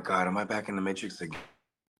 Oh my God, am I back in the Matrix again?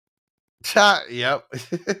 Yep.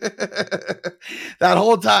 That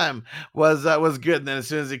whole time was good. And then as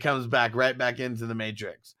soon as he comes back, right back into the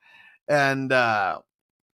Matrix. And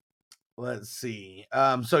Let's see.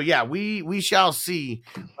 So yeah, we shall see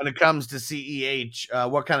when it comes to CEH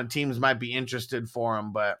what kind of teams might be interested for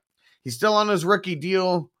him, but he's still on his rookie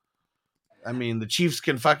deal. I mean, the Chiefs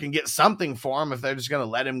can fucking get something for him if they're just gonna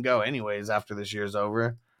let him go anyways after this year's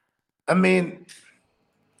over. I mean,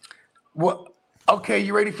 what? Okay,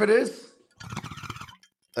 you ready for this?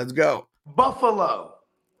 Let's go. Buffalo.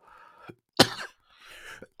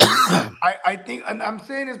 I think, and I'm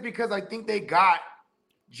saying this because I think they got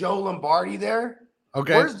Joe Lombardi there.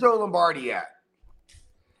 Okay. Where's Joe Lombardi at?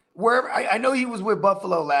 Wherever I know he was with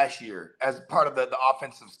Buffalo last year as part of the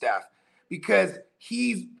offensive staff because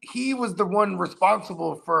he was the one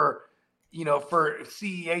responsible for for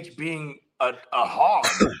CEH being a hog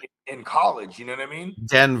in college. You know what I mean?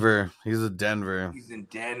 Denver. He's a Denver. He's in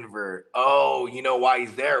Denver. Oh, you know why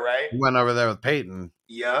he's there, right? He went over there with Peyton.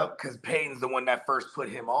 Yep, because Peyton's the one that first put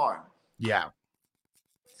him on. Yeah.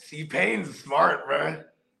 See, Payne's smart, bro.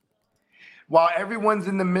 While everyone's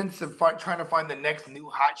in the midst of trying to find the next new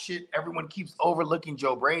hot shit, everyone keeps overlooking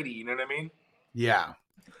Joe Brady. You know what I mean? Yeah.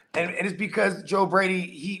 And it's because Joe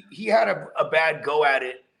Brady, he had a bad go at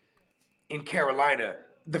it in Carolina.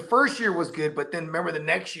 The first year was good, but then remember the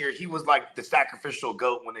next year, he was like the sacrificial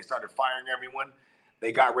goat when they started firing everyone.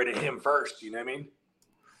 They got rid of him first. You know what I mean?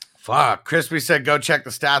 Fuck. Crispy said go check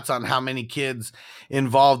the stats on how many kids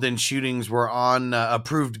involved in shootings were on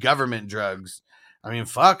approved government drugs. I mean,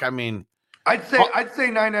 fuck. I mean, I'd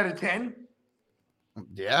say 9 out of 10.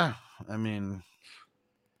 yeah. I mean,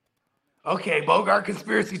 okay, Bogart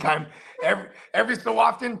conspiracy time. Every so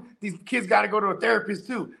often, these kids got to go to a therapist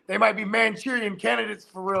too. They might be Manchurian candidates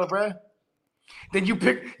for real, bruh. Then you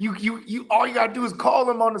pick you all you gotta do is call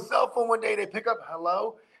them on the cell phone one day. They pick up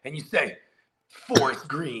hello, and you say Forest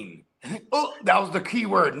Green. Oh, that was the key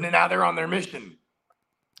word, and then now they're on their mission.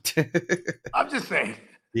 I'm just saying.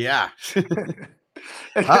 yeah.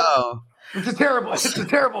 Uh-oh. It's a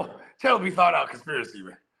terribly thought out conspiracy,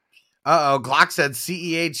 man. Uh-oh. Glock said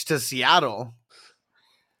CEH to Seattle.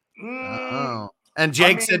 Oh. And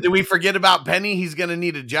Jake said, do we forget about Penny? He's going to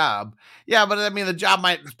need a job. Yeah, but I mean, the job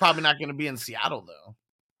is probably not going to be in Seattle, though.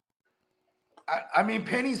 I mean,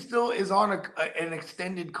 Penny still is on an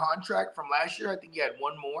extended contract from last year. I think he had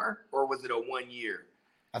one more, or was it a 1 year?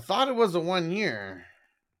 I thought it was a 1 year.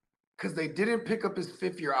 Because they didn't pick up his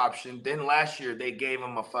 5th-year option. Then last year, they gave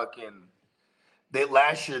him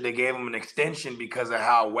they gave him an extension because of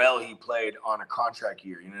how well he played on a contract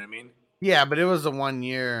year. You know what I mean? Yeah, but it was a 1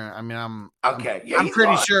 year. I mean, I'm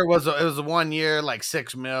pretty sure it was a 1 year, like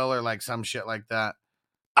 $6 million or like some shit like that.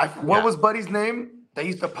 What was Buddy's name? They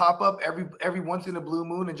used to pop up every once in a blue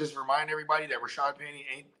moon and just remind everybody that Rashad Penny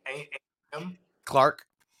ain't him. Clark.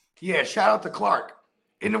 Yeah, shout out to Clark.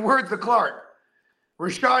 In the words of Clark,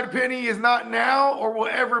 Rashad Penny is not now or will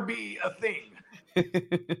ever be a thing.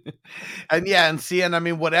 And I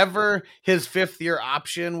mean, whatever his 5th-year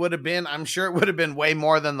option would have been, I'm sure it would have been way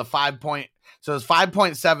more than the 5 point. So it's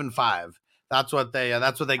 5.75. That's what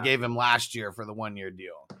they gave him last year for the 1 year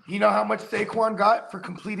deal. You know how much Saquon got for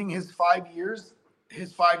completing his 5 years,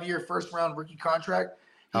 his 5-year first round rookie contract?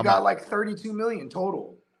 He got like $32 million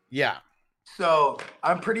total. Yeah. So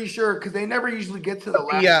I'm pretty sure because they never usually get to the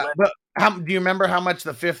last. Yeah, but do you remember how much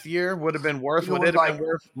the 5th year would have been worth? Would it have been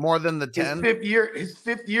worth more than the 10? His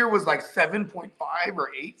fifth year was like 7.5 or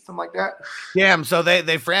 8, something like that. Damn, so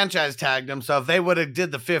they franchise tagged him. So if they would have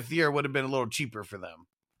did the 5th year, it would have been a little cheaper for them.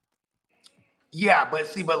 Yeah,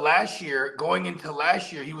 but last year, going into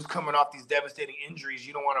last year, he was coming off these devastating injuries.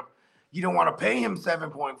 You don't want to pay him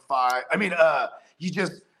 7.5. I mean, you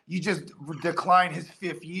just decline his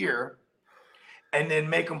 5th year. And then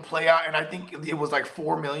make them play out, and I think it was like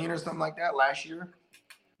 $4 million or something like that last year.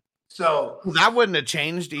 So that wouldn't have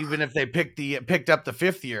changed even if they picked up the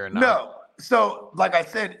 5th year or not. No. So like I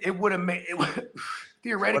said, it would have made it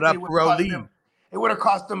theoretically it would have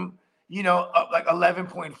cost them, like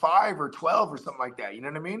 11.5 or 12 or something like that. You know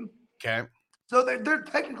what I mean? Okay. So they're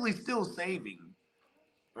technically still saving,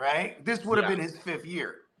 right? This would have been his 5th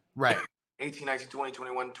year, right? 18, 19, 20,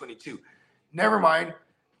 21, 22. Never mind.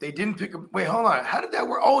 They didn't pick him. Wait, hold on. How did that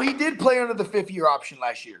work? Oh, he did play under the 5th-year option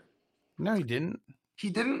last year. No, he didn't. He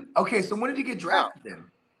didn't? Okay, so when did he get drafted then?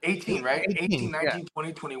 18, right? 18, 19,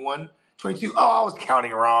 20, 21, 22. Oh, I was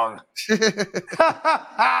counting wrong.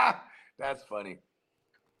 That's funny.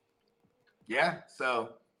 Yeah,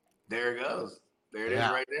 so there it goes. There it is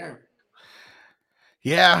right there.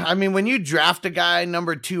 Yeah, I mean, when you draft a guy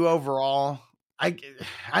number 2 overall,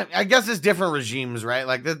 I guess it's different regimes, right?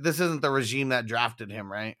 Like this isn't the regime that drafted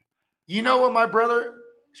him, right? You know what,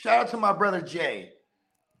 shout out to my brother Jay.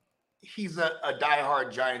 He's a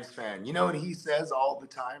diehard Giants fan. You know what he says all the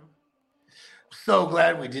time? So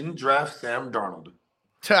glad we didn't draft Sam Darnold.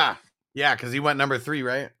 Yeah, because he went number 3,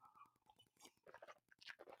 right?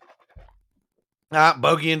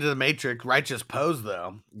 Bogey into the Matrix. Righteous pose,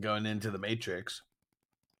 though, going into the Matrix.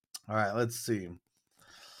 All right, let's see.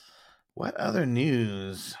 What other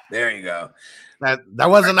news? There you go. That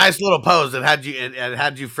was a nice little pose. It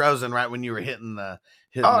had you frozen right when you were hitting the.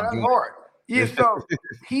 That's hard. Yeah, so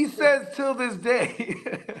he says till this day.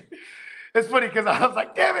 It's funny because I was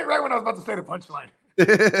like, damn it, right when I was about to say the punchline.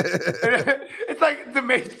 It's like the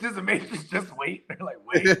Matrix just wait. They're like,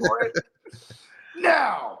 wait for it.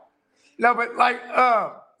 No, but like,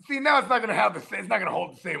 see, now it's not gonna have it's not gonna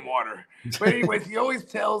hold the same water. But anyways, he always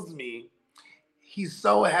tells me he's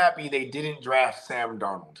so happy they didn't draft Sam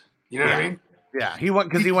Darnold. You know what I mean? Yeah, he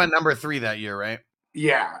went number 3 that year, right?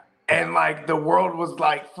 Yeah. And like the world was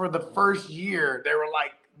like, for the first year, they were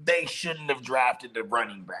like, they shouldn't have drafted the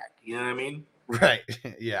running back. You know what I mean? Right.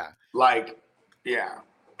 Yeah. Like, yeah.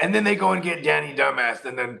 And then they go and get Danny Dumbass.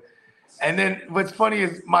 And then what's funny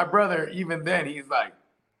is my brother, even then, he's like,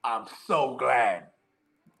 I'm so glad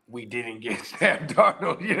we didn't get Sam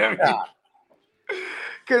Darnold. You know what I mean?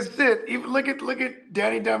 Because shit, even look at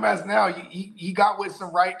Danny Dumbass now. He got with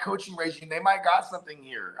some right coaching regime. They might got something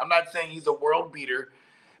here. I'm not saying he's a world beater,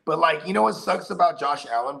 but like, you know what sucks about Josh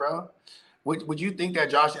Allen, bro? Would you think that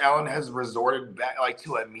Josh Allen has resorted back like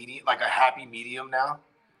to a happy medium now?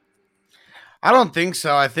 I don't think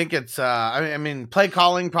so. I think it's I mean, play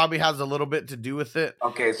calling probably has a little bit to do with it.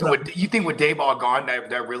 Okay, so you think with Dayball gone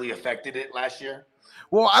that really affected it last year?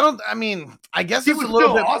 Well, I guess He it's was a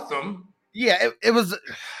little still bit awesome. Yeah, it was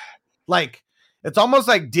like it's almost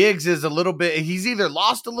like Diggs is a little bit. He's either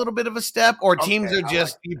lost a little bit of a step, or teams are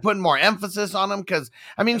just you putting more emphasis on him because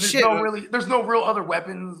I mean, there's no real other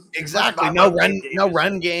weapons. Exactly, no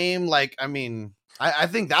run game. Like I mean, I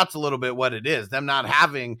think that's a little bit what it is. Them not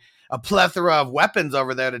having a plethora of weapons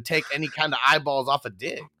over there to take any kind of eyeballs off of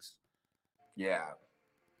Diggs. Yeah.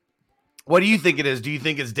 What do you think it is? Do you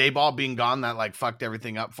think it's Dayball being gone that like fucked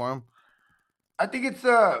everything up for him? I think it's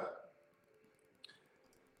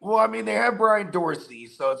well, I mean, they have Brian Dorsey,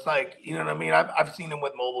 so it's like, you know what I mean? I've seen him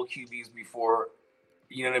with mobile QBs before,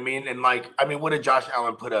 you know what I mean? And like, I mean, what did Josh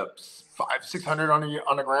Allen put up? 600 on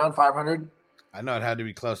the ground, 500? I know it had to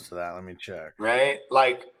be close to that. Let me check. Right?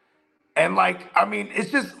 Like, and like, I mean, it's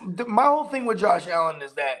just my whole thing with Josh Allen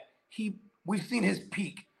is that we've seen his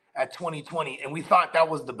peak at 2020, and we thought that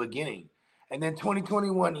was the beginning. And then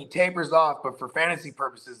 2021, he tapers off, but for fantasy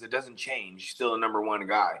purposes, it doesn't change. Still a number 1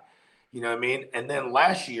 guy. You know what I mean? And then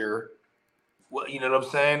last year, well, you know what I'm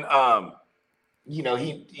saying?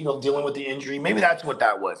 Dealing with the injury. Maybe that's what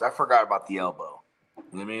that was. I forgot about the elbow. You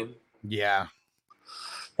know what I mean? Yeah.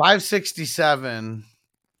 567.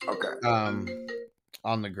 Okay.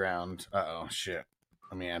 On the ground. Uh-oh, shit.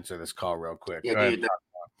 Let me answer this call real quick. Yeah, dude,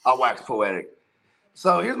 I'll wax poetic.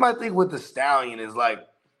 So here's my thing with the Stallion is like,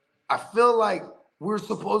 I feel like we're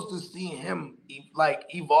supposed to see him like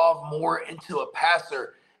evolve more into a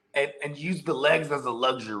passer and use the legs as a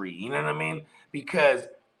luxury. You know what I mean? Because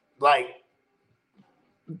like,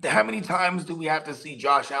 how many times do we have to see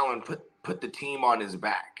Josh Allen put the team on his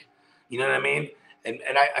back? You know what I mean? And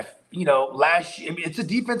I last year, I mean, it's a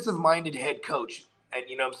defensive minded head coach, and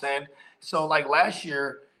you know what I'm saying? So like last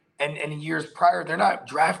year and years prior, they're not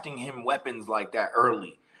drafting him weapons like that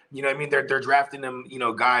early. You know what I mean? They're drafting them,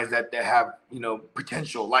 guys that have,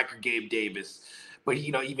 potential, like a Gabe Davis. But,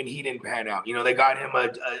 even he didn't pan out. They got him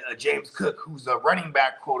a James Cook, who's a running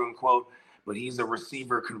back, quote unquote, but he's a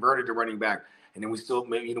receiver converted to running back. And then we still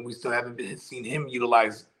haven't seen him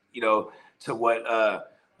utilized, to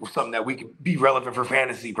what something that we could be relevant for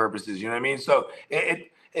fantasy purposes. You know what I mean? So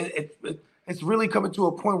it's really coming to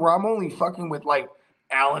a point where I'm only fucking with like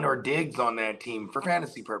Allen or Diggs on that team for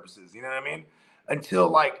fantasy purposes. You know what I mean?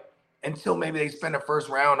 Until maybe they spend a first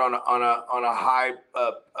round on a high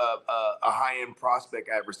end prospect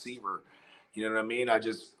at receiver. You know what I mean? I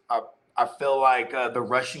feel like the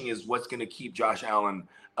rushing is what's going to keep Josh Allen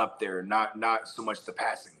up there, not so much the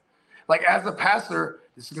passing. Like as a passer,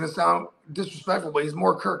 this is going to sound disrespectful, but he's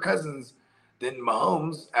more Kirk Cousins than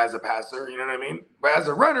Mahomes as a passer. You know what I mean? But as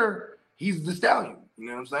a runner, he's the Stallion. You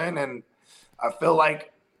know what I'm saying? And I feel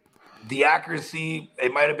like the accuracy,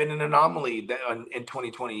 it might have been an anomaly that in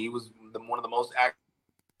 2020. He was one of the most accurate.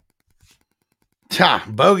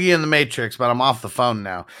 Bogey in the Matrix, but I'm off the phone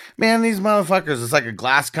now. Man, these motherfuckers, it's like a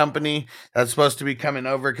glass company that's supposed to be coming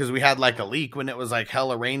over because we had like a leak when it was like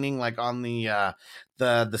hella raining, like on the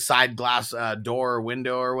side glass door or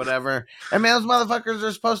window or whatever. And man, those motherfuckers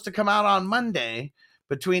are supposed to come out on Monday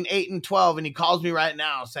between 8 and 12, and he calls me right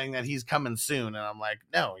now saying that he's coming soon. And I'm like,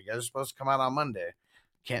 no, you guys are supposed to come out on Monday.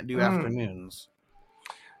 Can't do afternoons.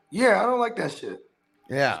 Yeah, I don't like that shit.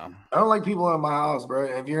 Yeah. I don't like people in my house, bro.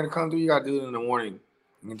 If you're gonna come through, you gotta do it in the morning.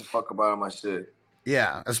 Get the fuck about my shit.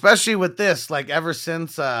 Yeah. Especially with this, like ever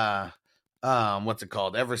since what's it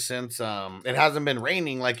called? Ever since it hasn't been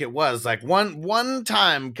raining like it was. Like one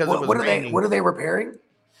time because it was raining. What are they repairing?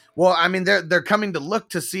 Well, I mean, they're coming to look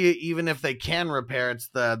to see it, even if they can repair. It's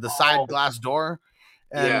the side glass door.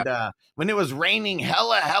 And when it was raining,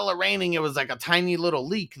 hella raining, it was like a tiny little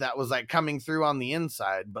leak that was like coming through on the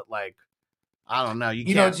inside. But like, I don't know.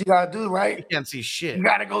 You know what you gotta do, right? You can't see shit. You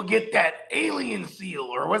gotta go get that alien seal,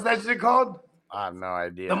 or what's that shit called? I have no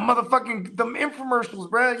idea. The infomercials,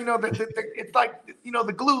 bro. You know, it's like, you know,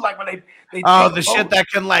 the glue, like when they the shit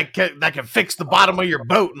that can fix the bottom of your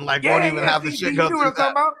boat and like won't even have the shit go through what I'm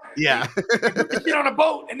talking about? Yeah. They put the shit on a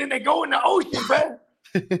boat and then they go in the ocean, bro.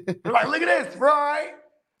 They're like, look at this, bro. Right?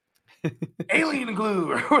 Alien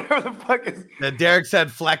glue or whatever the fuck is. Derek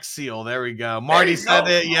said Flex Seal. There we go. Marty said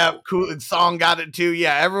it. Yep. Cool. Song got it too.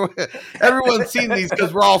 Yeah. Everyone's seen these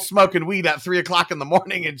because we're all smoking weed at 3:00 in the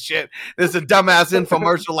morning and shit. There's a dumbass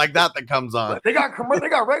infomercial like that comes on. They got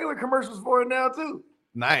regular commercials for it now too.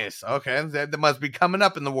 Nice. Okay. That must be coming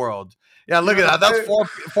up in the world. Yeah. Look at that. That's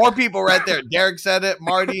four people right there. Derek said it.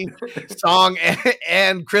 Marty, Song,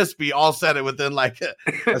 and Crispy all said it within like a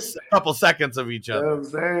couple seconds of each other. You know what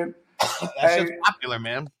I'm saying? That shit's popular,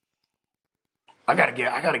 man. I gotta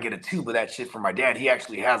get a tube of that shit for my dad. He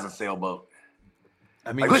actually has a sailboat.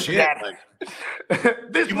 I mean, like, shit.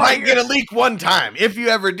 This you might get a leak one time if you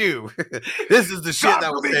ever do. This is the shit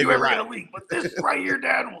that will save your life. Get a leak, but this right here,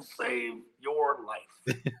 Dad, will save your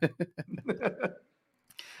life.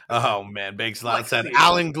 Oh man, Bakes Lot said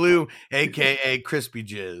Alan Glue, aka Crispy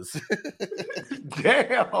Jizz.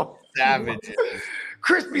 Damn, savages.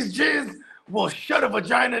 Crispy's Jizz will shut a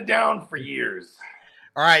vagina down for years.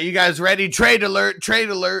 All right, you guys ready? Trade alert!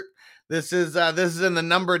 This is in the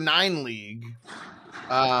number 9 league.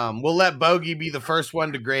 We'll let Bogey be the first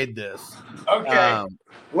one to grade this. Okay,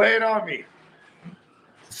 lay it on me.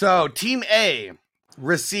 So Team A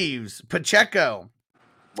receives Pacheco.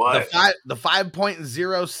 What? The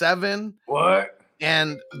 5.07. What?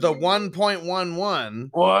 And the 1.11.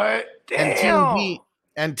 What? Damn.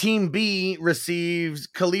 And Team B receives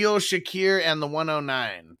Khalil Shakir and the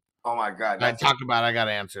 109. Oh my God. I got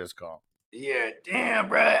to answer this call. Yeah, damn,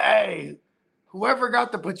 bro. Hey, whoever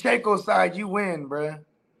got the Pacheco side, you win, bro.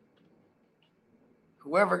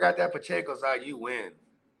 Whoever got that Pacheco side, you win.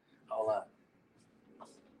 Hold on.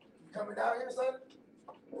 You coming down here, son?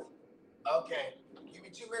 Okay. Give me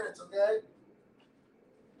 2 minutes, okay?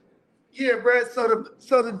 Yeah, bro.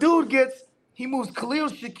 So the dude he moves Khalil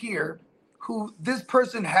Shakir, who this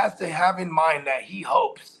person has to have in mind that he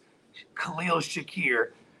hopes Khalil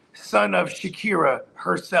Shakir, son of Shakira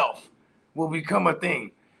herself, will become a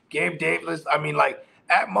thing. Gabe Davis, I mean, like,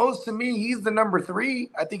 at most to me, he's the number 3.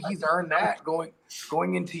 I think he's earned that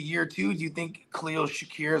going into year 2. Do you think Khalil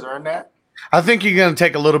Shakir's earned that? I think you're going to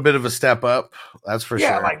take a little bit of a step up. That's for sure.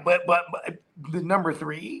 Yeah, like, but the number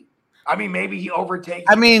 3. I mean, maybe he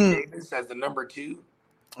overtakes. Davis as the number 2.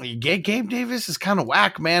 Gabe Davis is kind of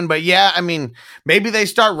whack, man. But yeah, I mean, maybe they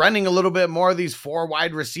start running a little bit more of these 4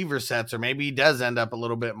 wide receiver sets, or maybe he does end up a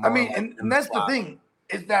little bit more. I mean, and that's the thing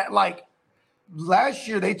is that, like, last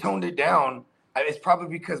year they toned it down. It's probably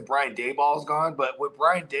because Brian Daboll's gone, but with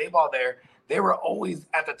Brian Daboll there, they were always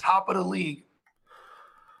at the top of the league.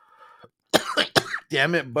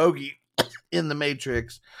 Damn it, Bogey in the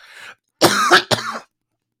Matrix.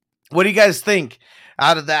 What do you guys think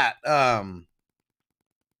out of that?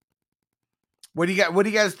 What do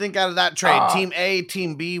you guys think out of that trade? Team A,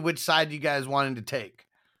 Team B, which side do you guys wanted to take?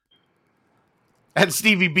 And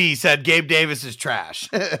Stevie B said Gabe Davis is trash.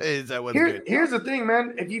 Is that what's good? Here's the thing,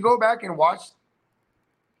 man. If you go back and watch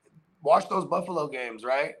those Buffalo games,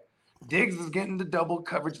 right? Diggs is getting the double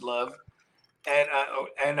coverage love, and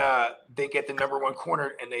they get the number 1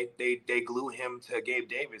 corner, and they glue him to Gabe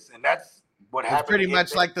Davis, and that's what happened. Pretty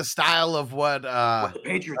much like the style of what the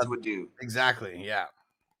Patriots would do. Exactly. Yeah.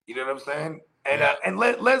 You know what I'm saying? And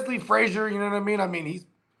Leslie Frazier, you know what I mean? I mean, he's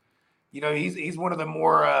one of the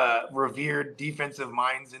more revered defensive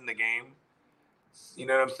minds in the game. You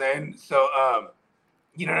know what I'm saying? So,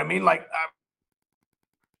 you know what I mean? Like,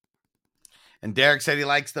 and Derek said he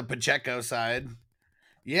likes the Pacheco side.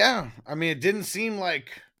 Yeah, I mean, it didn't seem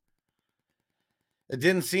like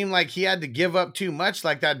he had to give up too much.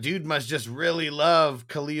 Like, that dude must just really love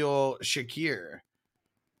Khalil Shakir.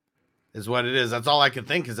 Is what it is. That's all I can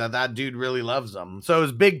think, is that dude really loves them. So it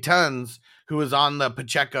was Big Tons who was on the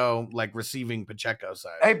Pacheco, like, receiving Pacheco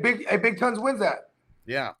side. Big Tons wins that.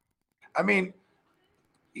 Yeah. I mean,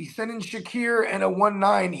 He's sending Shakir and a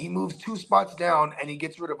 1-9. He moves 2 spots down and he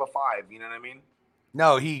gets rid of a 5. You know what I mean?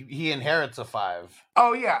 No, he inherits a 5.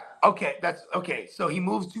 Oh yeah. Okay, that's okay. So he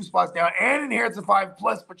moves 2 spots down and inherits a 5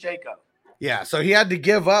 plus Pacheco. Yeah, so he had to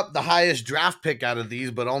give up the highest draft pick out of these,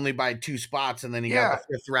 but only by 2 spots, and then he got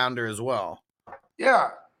the 5th rounder as well.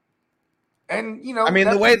 Yeah. And you know, I mean,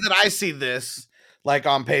 the way that I see this, like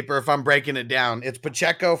on paper, if I'm breaking it down, it's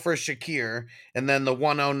Pacheco for Shakir, and then the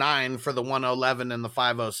 109 for the 111 and the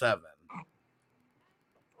 507.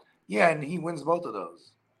 Yeah, and he wins both of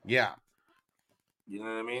those. Yeah. You know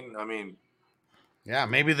what I mean? I mean, yeah,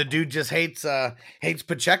 maybe the dude just hates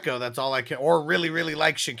Pacheco. That's all I can, or really, really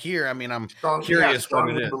like Shakir. I mean, I'm curious what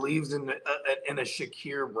it is. Believes in a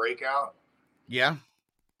Shakir breakout. Yeah.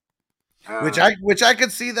 Which I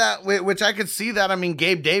could see that. Which I could see that. I mean,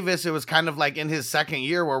 Gabe Davis. It was kind of like in his second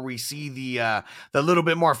year where we see the little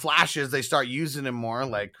bit more flashes. They start using him more.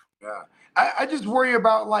 Like, yeah, I just worry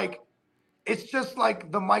about like, it's just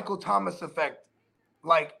like the Michael Thomas effect.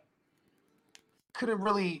 Like, couldn't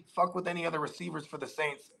really fuck with any other receivers for the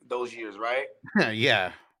Saints those years, right?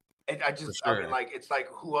 Yeah. I mean, like, it's like,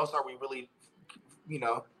 who else are we really, you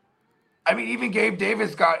know? I mean, even Gabe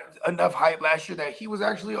Davis got enough hype last year that he was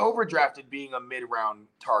actually overdrafted being a mid-round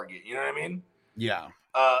target. You know what I mean? Yeah.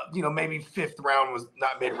 You know, maybe 5th round was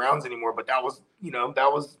not mid-rounds anymore, but that was, you know,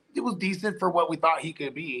 it was decent for what we thought he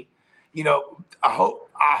could be. You know, I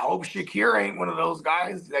hope Shakir ain't one of those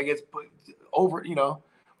guys that gets put over, you know,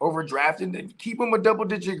 overdrafted. And keep him a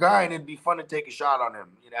double-digit guy, and it'd be fun to take a shot on him,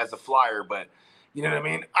 you know, as a flyer. But you know what I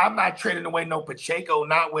mean? I'm not trading away no Pacheco,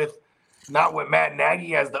 not with Matt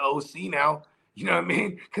Nagy as the OC now. You know what I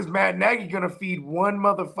mean? Because Matt Nagy gonna feed one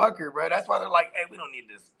motherfucker, bro. That's why they're like, hey, we don't need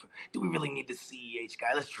this. Do we really need this CEH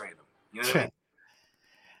guy? Let's trade him. You know what I mean?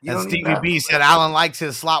 And Stevie B said Allen likes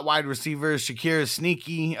his slot wide receivers. Shakir is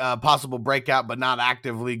sneaky, possible breakout, but not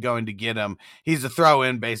actively going to get him. He's a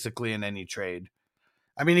throw-in basically in any trade.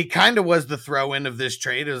 I mean, he kind of was the throw-in of this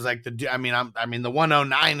trade. It was like the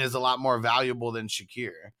 109 is a lot more valuable than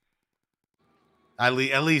Shakir. At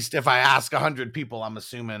least if I ask 100 people, I'm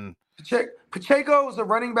assuming Pacheco is a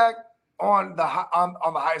running back on the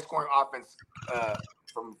highest scoring offense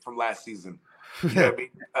from last season. You know what I mean?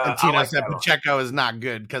 Tino said Pacheco is not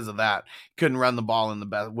good because of that. Couldn't run the ball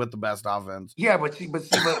with the best offense. Yeah, but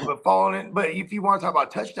following it. But if you want to talk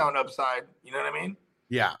about touchdown upside, you know what I mean?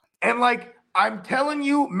 Yeah. And like I'm telling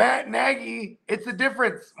you, Matt Nagy, it's a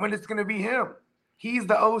difference when it's going to be him. He's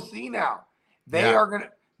the OC now.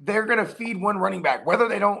 They're gonna feed one running back, whether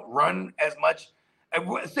they don't run as much.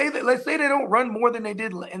 Let's say they don't run more than they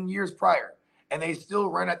did in years prior, and they still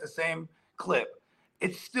run at the same clip.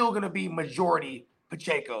 It's still gonna be majority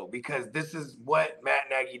Pacheco because this is what Matt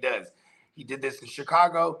Nagy does. He did this in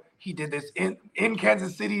Chicago. He did this in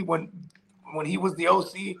Kansas City when he was the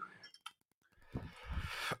OC.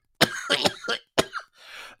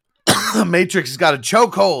 Matrix has got a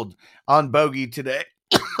chokehold on Bogey today.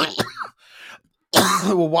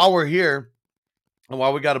 Well, while we're here, and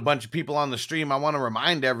while we got a bunch of people on the stream, I want to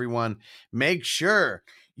remind everyone, make sure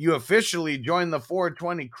you officially join the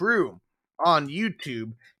 420 crew on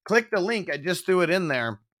YouTube. Click the link. I just threw it in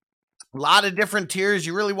there. A lot of different tiers.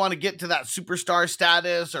 You really want to get to that superstar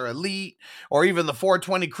status or elite or even the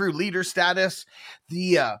 420 crew leader status.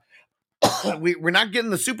 We're not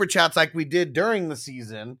getting the super chats like we did during the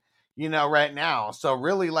season, you know, right now. So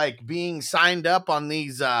really, like, being signed up on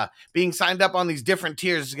these different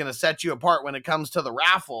tiers is going to set you apart when it comes to the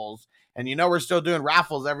raffles. And you know, we're still doing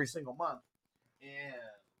raffles every single month.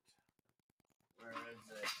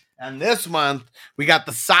 And this month we got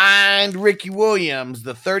the signed Ricky Williams,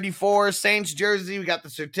 the 34 Saints jersey. We got the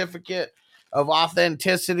certificate of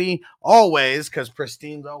authenticity always, because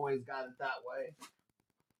Pristine's always got it that way.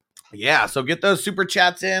 Yeah, so get those super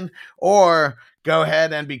chats in, or go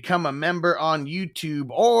ahead and become a member on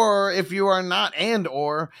YouTube. Or if you are not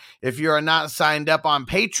signed up on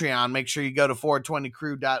Patreon, make sure you go to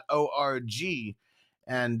 420crew.org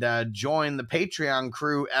and join the Patreon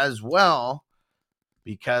crew as well,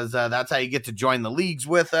 because that's how you get to join the leagues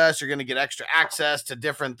with us. You're going to get extra access to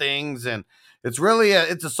different things, and it's really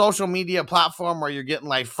it's a social media platform where you're getting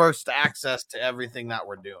like first access to everything that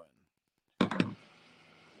we're doing.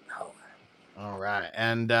 All right.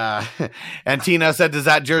 And Tina said, does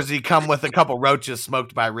that jersey come with a couple roaches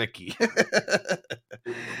smoked by Ricky?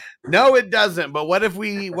 No, it doesn't. But what if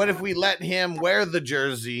we let him wear the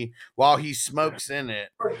jersey while he smokes in it,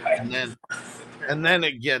 and then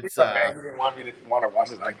it gets You didn't want me to want to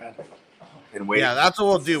watch it like that. And wait. Yeah, that's what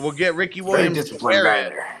we'll do. We'll get Ricky Williams to wear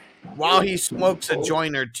it while he smokes a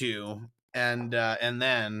joint or two, and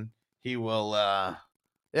then he will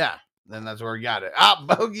then that's where we got it.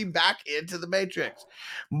 Bogey back into the Matrix.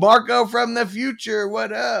 Marco from the future,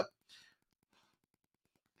 what up?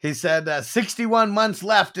 He said 61 months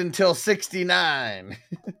left until 69.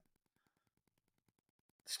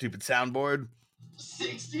 Stupid soundboard.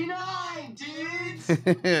 69, dudes.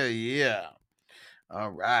 Yeah. All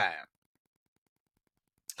right.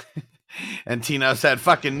 And Tino said,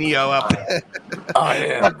 fucking Neo up. Oh,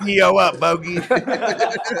 yeah. Fuck Neo up, Bogey.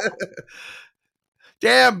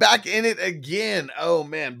 Damn, back in it again. Oh,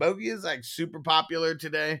 man. Bogey is like super popular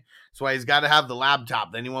today. That's why he's got to have the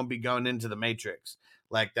laptop. Then he won't be going into the Matrix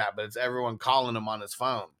like that. But it's everyone calling him on his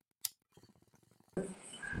phone.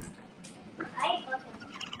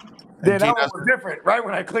 Then that one was different. Right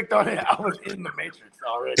when I clicked on it, I was in the Matrix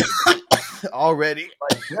already.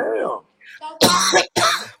 Like, damn.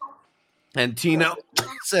 And Tino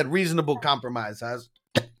said reasonable compromise, has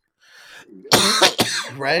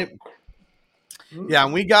right? Yeah,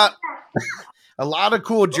 and we got a lot of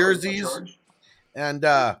cool jerseys. And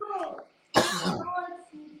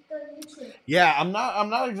yeah, I'm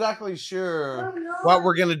not exactly sure what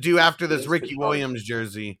we're gonna do after this Ricky Williams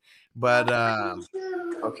jersey, but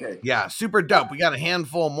Okay. yeah, super dope. We got a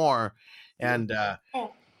handful more, and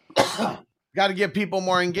got to get people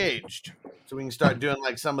more engaged so we can start doing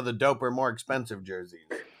like some of the doper, more expensive jerseys.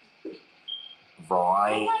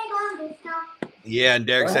 Right. Yeah, and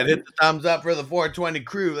Derek said, hit the thumbs up for the 420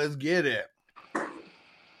 crew. Let's get it.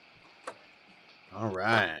 All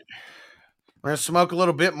right. We're going to smoke a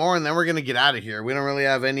little bit more, and then we're going to get out of here. We don't really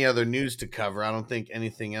have any other news to cover. I don't think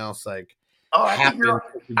anything else like I think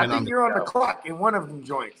happened. you're on the clock in one of them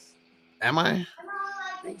joints. Am I?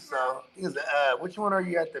 I think so. Which one are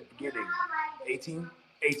you at the beginning? 18?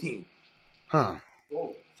 18. Huh.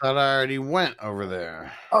 Thought I already went over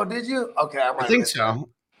there. Oh, did you? Okay. I think so.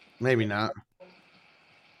 Maybe not.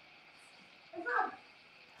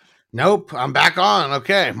 Nope. I'm back on.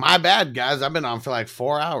 Okay. My bad, guys. I've been on for like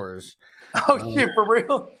 4 hours. Oh, shit. For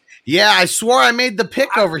real? Yeah, I swore I made the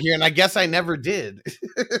pick over here, and I guess I never did.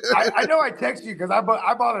 I know I text you because I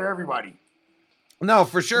bother everybody. No,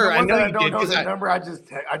 for sure. I know you don't did. know the number. I just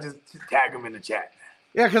tag them in the chat.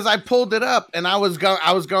 Yeah, because I pulled it up and I was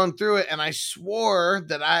going through it, and I swore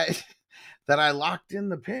that I locked in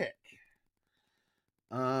the pick.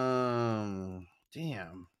 Damn.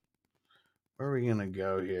 Where are we gonna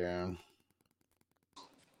go here?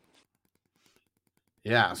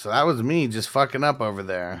 Yeah, so that was me just fucking up over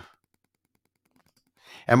there.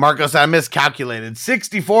 And Marcos, I miscalculated.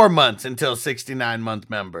 64 months until 69-month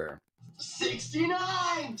member.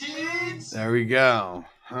 69, dudes. There we go.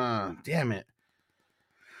 Damn it.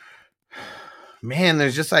 Man,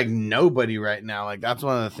 there's just like nobody right now. Like that's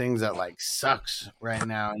one of the things that like sucks right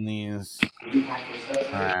now in these. All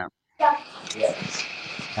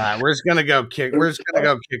right, we're just gonna go kick. We're just gonna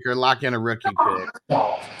go kicker. Lock in a rookie pick.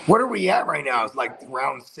 What are we at right now? It's like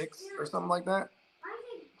round 6 or something like that.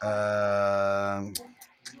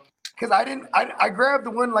 Because I grabbed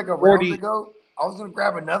the one like a 40. round ago. I was gonna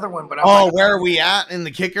grab another one, but where are we at in the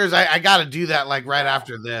kickers? I got to do that like right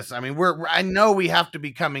after this. I mean, I know we have to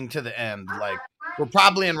be coming to the end. Like we're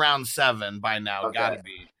probably in round 7 by now. Okay. Got to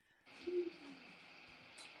be.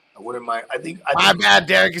 What am I? I think My bad,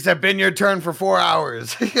 Derek. It's been your turn for 4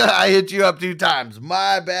 hours. I hit you up 2 times.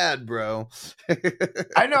 My bad, bro.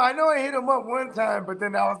 I know. I hit him up one time, but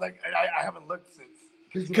then I was like, I haven't looked since.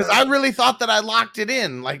 Because I really thought that I locked it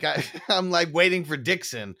in. Like I'm like waiting for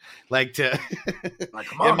Dixon, like to. Like,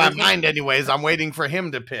 come on, in my Dixon. mind, anyways, I'm waiting for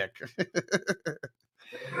him to pick.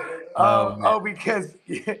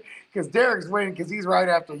 Because Derek's waiting because he's right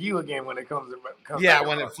after you again when it comes. Yeah,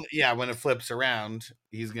 when it flips around,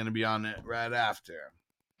 he's gonna be on it right after.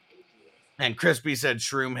 And Crispy said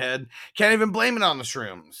shroom head. Can't even blame it on the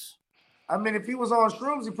shrooms. I mean, if he was on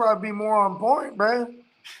shrooms, he'd probably be more on point, man.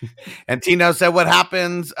 And Tino said, what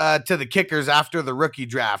happens to the kickers after the rookie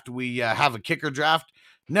draft? We have a kicker draft?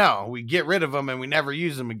 No, we get rid of them and we never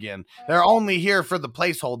use them again. They're only here for the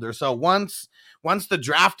placeholder. So once the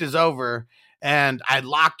draft is over and I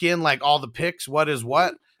lock in like all the picks, what is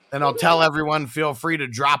what, then I'll tell everyone, feel free to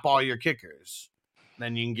drop all your kickers.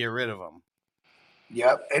 Then you can get rid of them.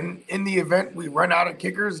 Yep. And in the event we run out of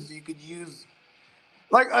kickers, you could use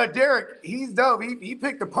like Derek. He's dope. He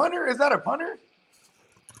picked a punter. Is that a punter?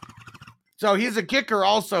 So he's a kicker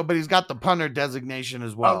also, but he's got the punter designation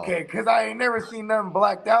as well. Okay, because I ain't never seen nothing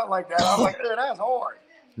blacked out like that. I was like, hey, that's hard.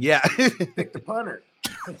 Yeah. Pick the punter.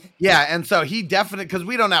 Yeah, and so he definitely, because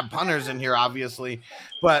we don't have punters in here, obviously,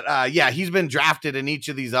 but yeah, he's been drafted in each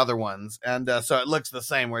of these other ones, and so it looks the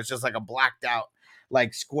same, where it's just like a blacked out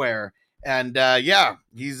like square, and yeah,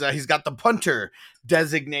 he's got the punter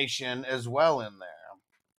designation as well in there.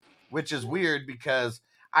 which is weird because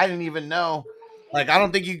I didn't even know. Like, I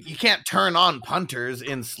don't think you can't turn on punters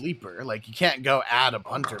in sleeper. Like, you can't go add a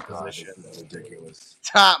punter position. This is ridiculous.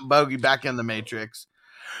 Top bogey back in the matrix.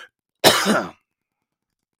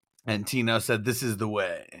 And Tino said, "This is the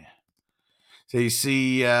way." So you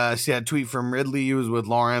see a tweet from Ridley. He was with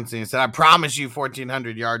Lawrence, and he said, "I promise you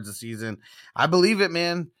 1,400 yards a season." I believe it,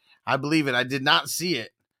 man. I believe it. I did not see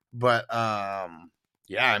it, but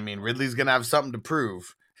yeah, I mean, Ridley's gonna have something to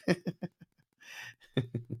prove.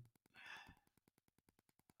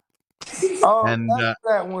 Oh, And, that's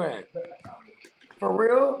that one. For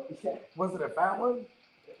real? Was it a fat one?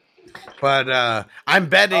 But I'm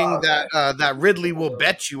betting that Ridley will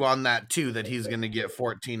bet you on that too, that he's going to get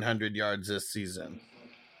 1,400 yards this season.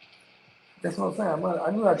 That's what I'm saying.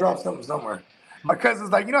 I knew I dropped something somewhere. My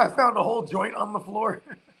cousin's like, I found a whole joint on the floor.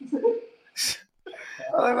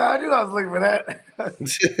 I knew I was looking for that.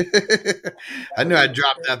 I knew I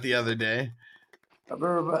dropped that the other day. I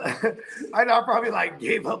remember, I know I probably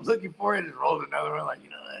gave up looking for it and rolled another one. Like, you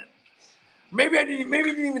know what? Maybe it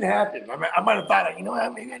didn't even happen. I might have thought, you know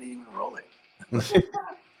what? Maybe I didn't even roll it.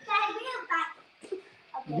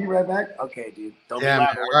 You be right back. Okay, dude. Don't Yeah, be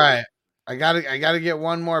loud. man, all right. I gotta get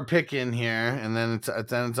one more pick in here, and then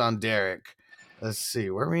it's on Derek. Let's see.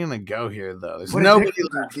 Where are we gonna go here, though? There's What did nobody.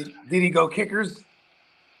 Dick do? Did he go kickers?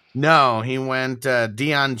 No, he went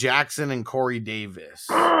Deion Jackson and Corey Davis.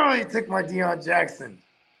 Oh, he took my Deion Jackson.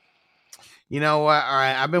 You know what? All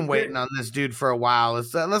right, I've been waiting on this dude for a while.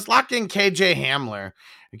 Let's lock in KJ Hamler.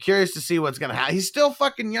 I'm curious to see what's gonna happen. He's still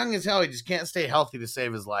fucking young as hell. He just can't stay healthy to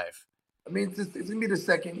save his life. I mean, it's gonna be the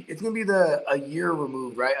second. It's gonna be a year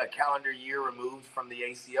removed, right? A calendar year removed from the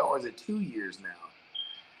ACL, or is it 2 years now?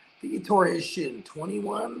 I think he tore his shit in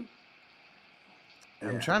 21.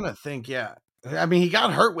 I'm trying to think. Yeah, I mean, he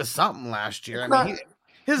got hurt with something last year. It's I mean, not-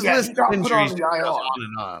 his yeah, list he got of put on injuries the just IR. goes on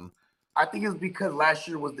and on. I think it's because last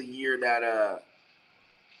year was the year that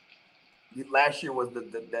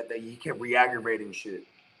that he kept re-aggravating shit.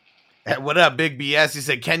 Hey, what up, Big BS? He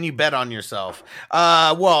said, "Can you bet on yourself?"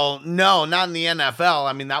 Well, no, not in the NFL.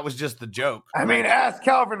 I mean, that was just the joke. I mean, ask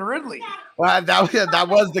Calvin Ridley. Well, that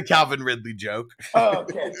was the Calvin Ridley joke. Oh,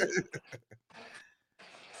 okay.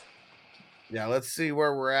 Yeah, let's see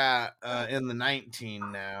where we're at in the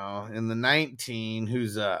 19 now. In the 19,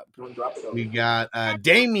 who's up? We got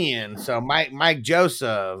Damien. So Mike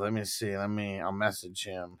Joseph. Let me see. I'll message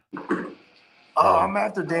him. Oh, I'm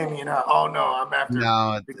after Damien. Oh no, I'm after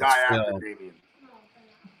the guy after Damien.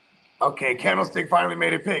 Okay, Candlestick finally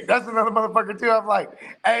made a pick. That's another motherfucker too. I'm like,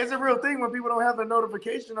 hey, it's a real thing when people don't have the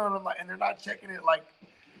notification on them, and they're not checking it. Like,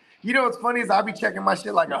 what's funny is I'll be checking my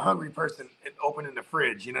shit like a hungry person and opening the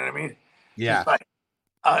fridge. You know what I mean? Yeah. It's like,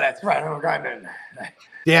 oh, that's right. I don't got nothing.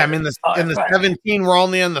 Yeah, I mean, in the right. 17, we're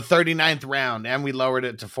only in the 39th round, and we lowered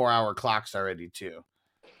it to 4-hour clocks already too.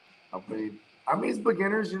 I mean, it's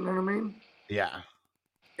beginners. You know what I mean? Yeah.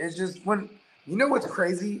 It's just when what's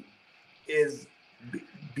crazy is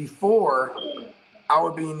before I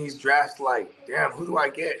would be in these drafts like, damn, who do I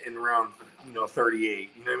get in round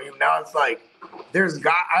 38? You know what I mean? Now it's like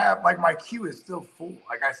I have my queue is still full.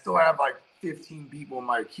 Like I still have 15 people in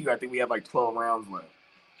my queue. I think we have 12 rounds left.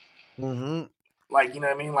 Mm-hmm. Like, you know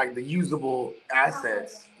what I mean? Like the usable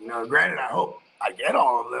assets. Granted, I hope I get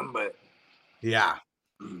all of them, but yeah.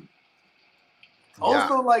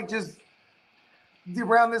 Also just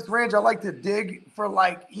around this range, I like to dig for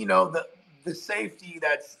the safety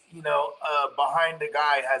that's behind the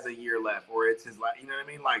guy has a year left, or it's his you know what I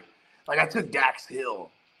mean? Like I took Dax Hill.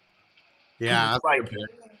 Yeah.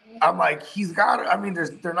 I'm like he's got. I mean,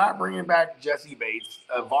 they're not bringing back Jesse Bates.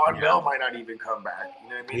 Von Bell might not even come back. You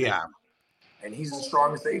know what I mean? Yeah. And he's a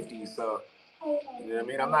strong safety, so you know what I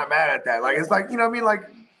mean. I'm not mad at that. Like it's like you know what I mean. Like,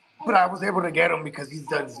 but I was able to get him because he's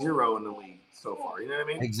done 0 in the league so far. You know what I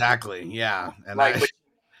mean? Exactly. Yeah. And like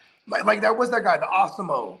that was that guy, the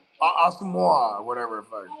Asamoah, or whatever.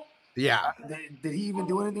 Yeah. Did he even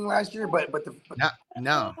do anything last year? But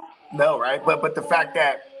no, right? But the fact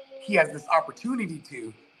that he has this opportunity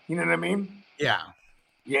to, you know what I mean? Yeah.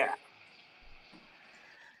 Yeah.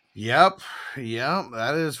 Yep.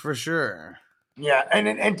 That is for sure. Yeah,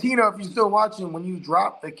 and Tino, if you're still watching, when you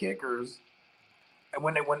drop the kickers, and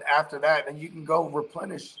when after that, then you can go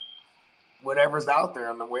replenish whatever's out there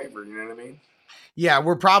on the waiver. You know what I mean? Yeah,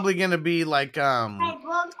 we're probably going to be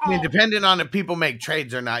depending on if people make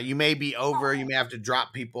trades or not, you may be over. You may have to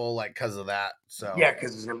drop people because of that. So yeah,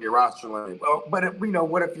 because there's going to be a roster limit. But what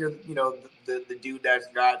if you're the dude that's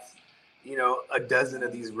got a dozen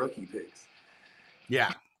of these rookie picks?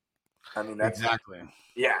 Yeah, I mean that's exactly.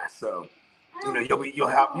 Yeah, so you'll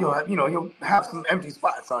have some empty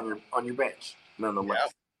spots on your bench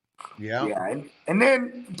nonetheless. Yeah. Yeah, and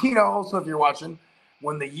then Tino, also, if you're watching,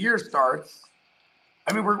 when the year starts,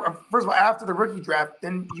 I mean, we're first of all after the rookie draft,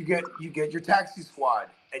 then you get your taxi squad,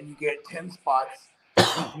 and you get 10 spots.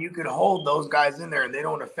 You could hold those guys in there, and they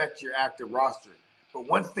don't affect your active roster. But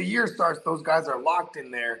once the year starts, those guys are locked in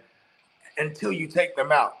there until you take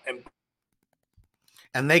them out.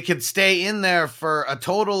 And they could stay in there for a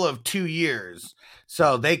total of 2 years.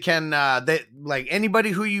 So they can, they like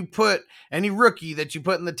anybody who you put, any rookie that you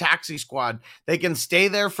put in the taxi squad, they can stay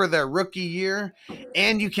there for their rookie year,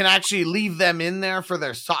 and you can actually leave them in there for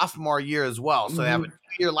their sophomore year as well. So they have a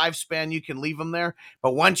 2-year lifespan. You can leave them there,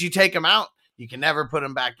 but once you take them out, you can never put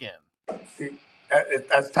them back in. See,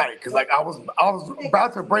 that's tight because like I was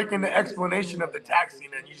about to break into explanation of the taxi,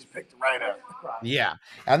 and then you just picked it right up. Yeah,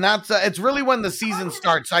 and that's it's really when the season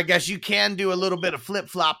starts. So I guess you can do a little bit of flip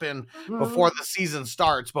flopping before the season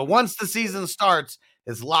starts, but once the season starts,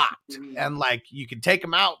 it's locked, and like you can take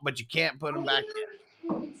them out, but you can't put them back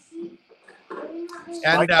in.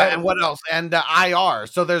 And what else? And IR.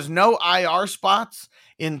 So there's no IR spots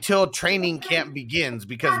until training camp begins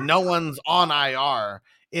because no one's on IR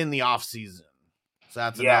in the off season. So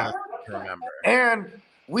that's another thing to remember. And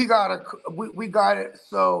we got it.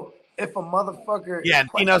 So if a motherfucker, yeah,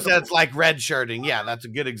 Tino said it's like red shirting. Yeah, that's a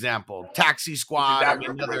good example. Taxi squad. Exactly.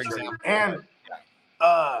 I mean, another example. And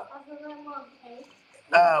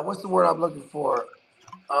what's the word I'm looking for?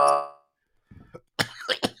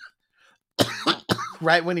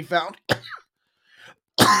 Right when he found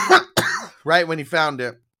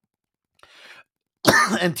it.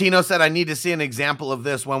 And Tino said, I need to see an example of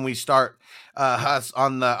this when we start us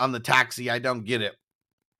on the taxi. I don't get it.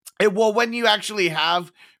 Well, when you actually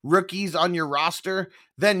have rookies on your roster,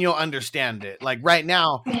 then you'll understand it. Like right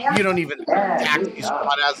now, you don't even have taxi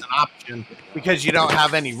squad as an option because you don't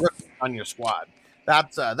have any rookies on your squad.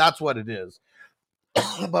 That's what it is.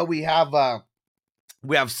 But we have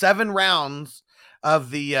 7 rounds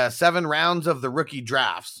of the 7 rounds of the rookie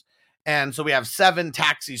drafts. And so we have 7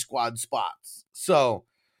 taxi squad spots. So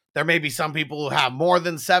there may be some people who have more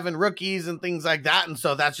than 7 rookies and things like that. And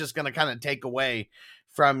so that's just going to kind of take away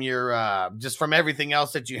from your, just from everything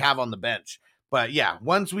else that you have on the bench. But yeah,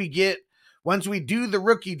 once we do the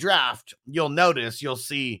rookie draft, you'll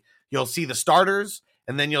see the starters,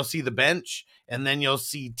 and then you'll see the bench, and then you'll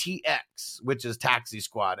see TX, which is taxi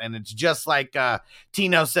squad. And it's just like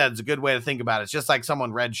Tino said, it's a good way to think about it. It's just like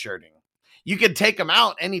someone redshirting. You could take them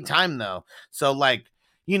out anytime though. So like,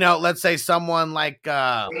 let's say someone like,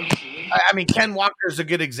 Ken Walker's a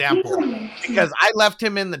good example because I left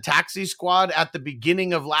him in the taxi squad at the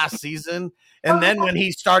beginning of last season. And then when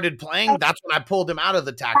he started playing, that's when I pulled him out of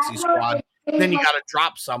the taxi squad. Then you got to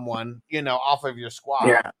drop someone, off of your squad.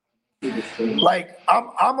 Yeah. Like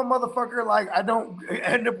I'm a motherfucker. Like I don't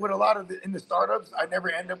end up with a lot of in the startups. I never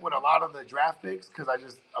end up with a lot of the draft picks because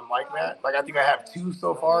I'm like that. Like I think I have 2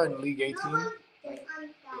 so far in League 18.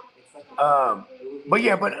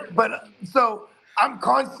 But so I'm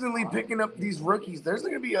constantly picking up these rookies. There's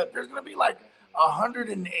gonna be like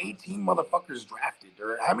 118 motherfuckers drafted.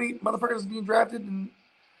 Or how many motherfuckers being drafted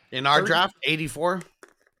in our draft? 84.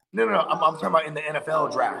 No. I'm talking about in the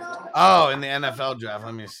NFL draft. Oh, in the NFL draft.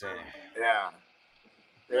 Let me see. Yeah.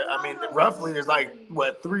 I mean, roughly there's like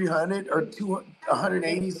 300 or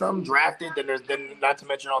 180 something drafted. Then not to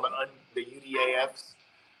mention all the UDAFs.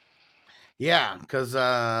 Yeah, because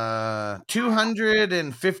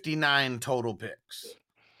 259 total picks.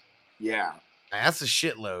 Yeah. That's a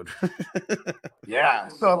shitload. Yeah.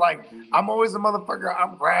 So like I'm always a motherfucker.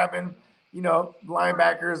 I'm grabbing,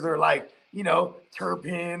 linebackers or like,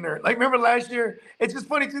 Turpin or like remember last year? It's just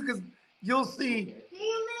funny too because you'll see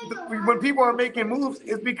when people are making moves,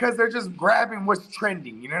 it's because they're just grabbing what's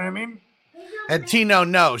trending. You know what I mean? And Tino,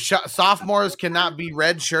 no, sophomores cannot be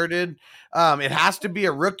red-shirted. It has to be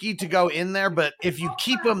a rookie to go in there, but if you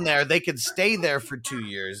keep them there, they could stay there for 2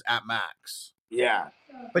 years at max. Yeah.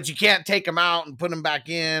 But you can't take them out and put them back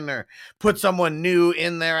in or put someone new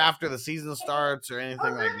in there after the season starts or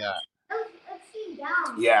anything like that.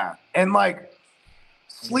 Yeah. And like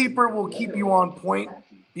Sleeper will keep you on point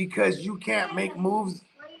because you can't make moves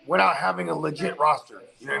without having a legit roster.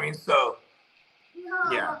 You know what I mean? So,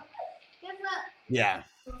 yeah. Yeah.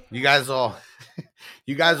 You guys will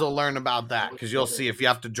learn about that because you'll see if you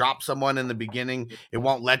have to drop someone in the beginning, it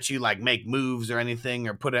won't let you like make moves or anything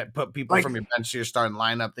or put people like, from your bench to your starting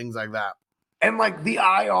lineup, things like that. And like the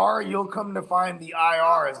IR, you'll come to find the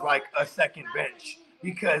IR is like a second bench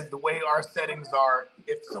because the way our settings are,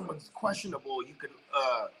 if someone's questionable,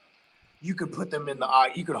 you could put them in the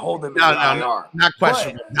you could hold them in the IR. Not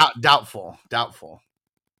questionable, doubtful.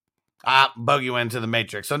 Bogey went to the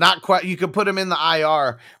Matrix. So not quite. You could put him in the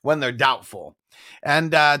IR when they're doubtful.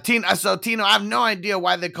 And Tino, I have no idea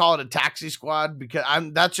why they call it a taxi squad because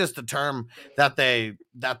that's just the term that they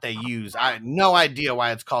use. I have no idea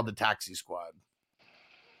why it's called the taxi squad.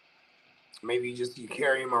 Maybe you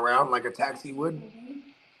carry him around like a taxi would.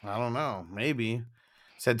 I don't know. Maybe.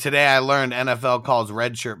 Said today I learned NFL calls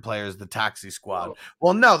redshirt players the taxi squad.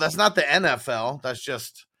 Well, no, that's not the NFL. That's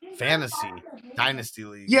just fantasy dynasty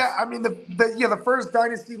league. Yeah, I mean the first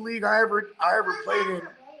dynasty league I ever played in,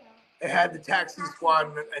 it had the taxi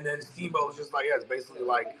squad, and then Steamboat was just like, yeah, it's basically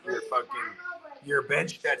like your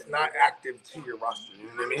bench that's not active to your roster. You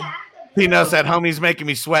know what I mean? Tino said, "Homie's making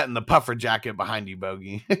me sweat in the puffer jacket behind you,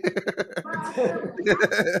 Bogey."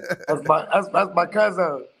 That's my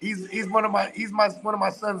cousin. He's one of my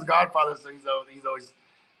son's godfathers, so he's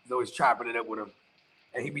always chopping it up with him,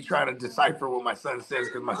 and he be trying to decipher what my son says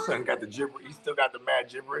because my son got the gibberish. He still got the mad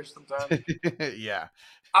gibberish sometimes. Yeah,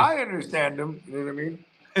 I understand him. You know what I mean?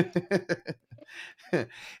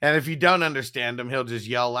 And if you don't understand him, he'll just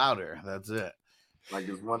yell louder. That's it. Like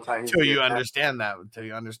this one time, Until you understand that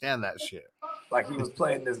shit. Like he was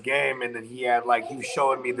playing this game, and then he was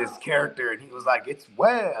showing me this character, and he was like, "It's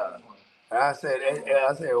where?" And I said,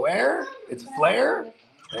 "Where? It's Flair?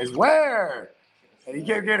 It's where?" And he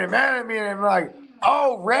kept getting mad at me, and I'm like,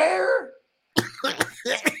 "Oh, rare?"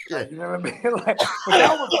 Like, you know what I mean? Like,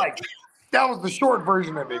 but that was the short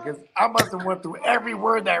version of it, because I must have went through every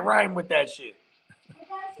word that rhymed with that shit.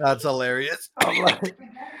 That's hilarious. I'm like,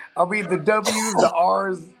 I mean, the W's, the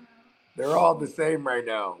R's, they're all the same right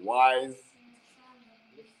now. Y's,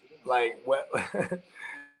 like what?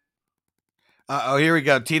 Here we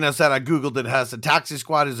go. Tina said, I Googled it. Has a taxi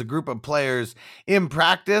squad is a group of players in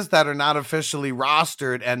practice that are not officially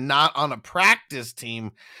rostered and not on a practice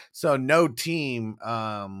team. So no team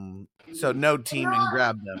can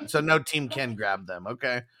grab them. So no team can grab them.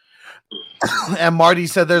 Okay. And Marty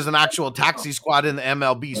said there's an actual taxi squad in the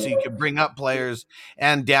MLB, so you can bring up players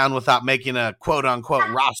and down without making a quote unquote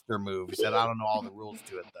roster move. He said, I don't know all the rules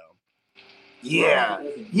to it though. Yeah.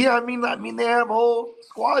 I mean, they have whole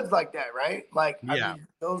squads like that, right? Like, yeah. I mean,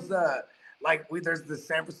 those, there's the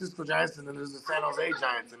San Francisco Giants and then there's the San Jose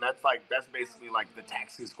Giants, and that's basically like the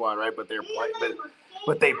taxi squad, right? But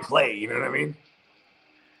but they play, you know what I mean?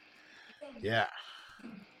 Yeah.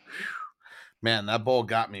 Man, that bowl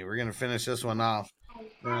got me. We're gonna finish this one off.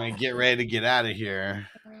 We're gonna get ready to get out of here.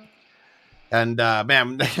 And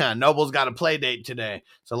man, Noble's got a play date today.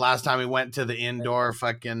 So last time he went to the indoor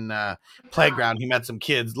fucking playground, he met some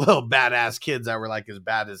kids, little badass kids that were like as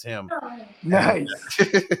bad as him. Nice.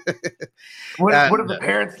 What are the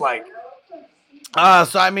parents like?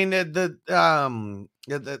 So I mean the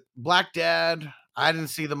black dad, I didn't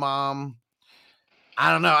see the mom.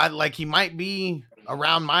 I don't know. He might be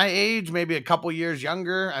around my age, maybe a couple years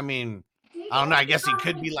younger. I mean, I don't know. I guess he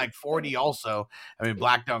could be like 40 also. I mean,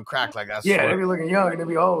 black don't crack like us. Yeah, they be looking young and they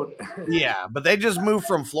be old. Yeah, but they just moved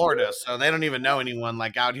from Florida, so they don't even know anyone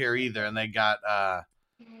like out here either. And they got a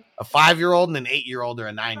 5-year-old and an 8-year-old or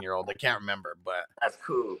a 9-year-old. I can't remember, but that's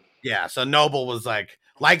cool. Yeah, so Noble was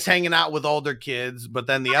likes hanging out with older kids, but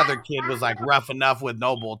then the other kid was like rough enough with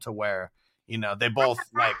Noble to where, you know, they both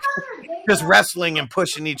like just wrestling and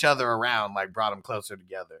pushing each other around, like brought them closer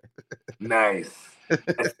together. Nice.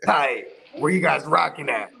 That's tight. Where you guys rocking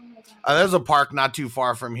at? There's a park not too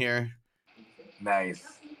far from here. Nice.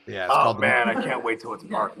 Yeah. Oh man, I can't wait till it's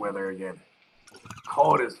park weather again.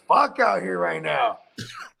 Cold as fuck out here right now.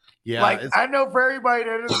 Yeah. Like I know for everybody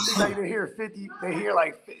that doesn't think like they hear 50, they hear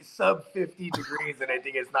like sub 50 degrees and they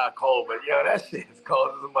think it's not cold, but yo, that shit is cold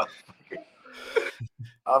as a motherfucker.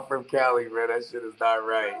 I'm from Cali, man. That shit is not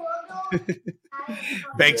right.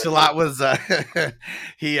 Bakes a lot was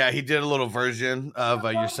he did a little version of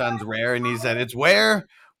Your Son's Rare, and he said it's where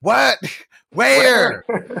what where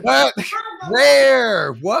what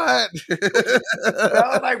where what. I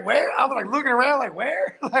was like where? I was like looking around like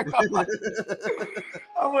where? Like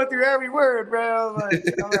I went through every word, bro. I'm like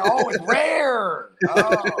oh, it's rare.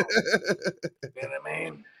 Oh, you know what I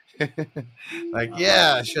mean? Like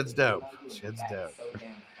yeah, shit's dope. Shit's dope.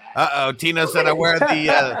 Tino said I wear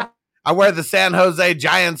the San Jose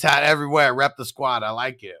Giants hat everywhere. Rep the squad. I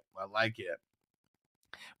like it.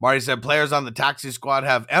 Marty said players on the taxi squad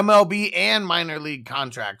have MLB and minor league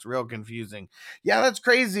contracts. Real confusing. Yeah, that's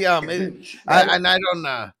crazy. I don't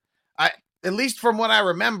know. at least from what I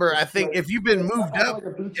remember, I think if you've been moved up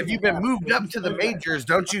to the majors,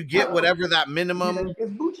 don't you get whatever that minimum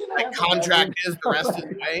like contract is the rest of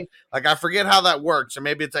the way? Like I forget how that works, or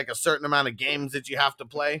maybe it's like a certain amount of games that you have to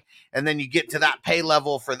play, and then you get to that pay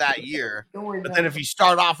level for that year. But then if you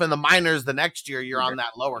start off in the minors the next year, you're on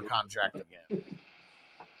that lower contract again.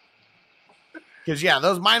 Because, yeah,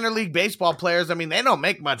 those minor league baseball players, I mean, they don't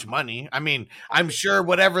make much money. I mean, I'm sure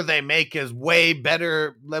whatever they make is way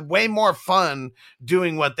better, way more fun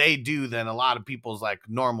doing what they do than a lot of people's, like,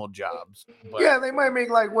 normal jobs. But, yeah, they might make,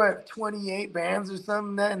 like, what, 28 bands or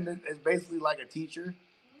something then? It's basically like a teacher.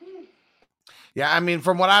 yeah, I mean,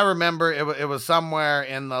 from what I remember, it was somewhere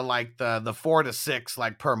in the, like, the 4 to 6,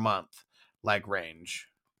 like, per month, like, range.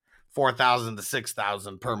 4,000 to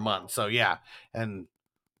 6,000 per month. So, yeah, and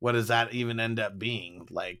what does that even end up being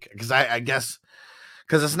like? Because I guess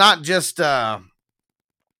because it's not just what's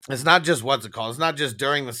it called? It's not just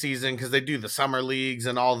during the season because they do the summer leagues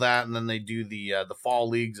and all that, and then they do the fall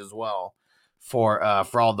leagues as well for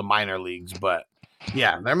all the minor leagues. But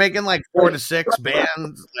yeah, they're making like 4 to 6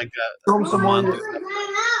 bands like a month.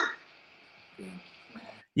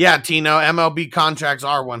 Yeah, Tino, MLB contracts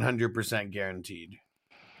are 100% guaranteed.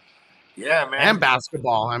 Yeah, man. And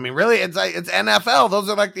basketball. I mean, really, it's NFL. Those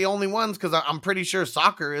are like the only ones because I'm pretty sure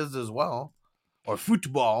soccer is as well, or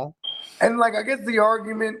football. And like, I guess the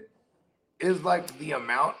argument is like the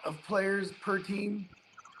amount of players per team,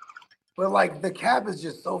 but like the cap is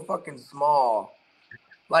just so fucking small.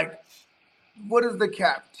 Like, what is the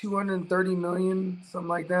cap? 230 million, something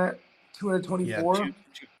like that. 224.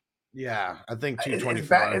 Yeah, I think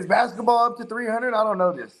 224. Is basketball up to 300? I don't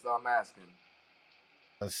know this, so I'm asking.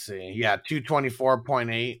 Let's see. Yeah,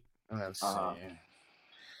 224.8. Let's see.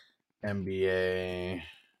 NBA.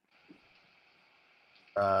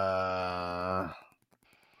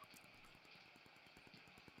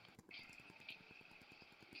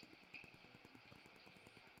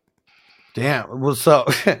 Damn. Well, so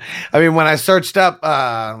I mean, when I searched up,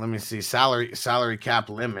 let me see, salary cap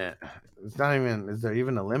limit. It's not even. Is there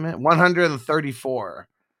even a limit? 134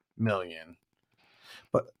 million.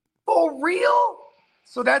 But for real?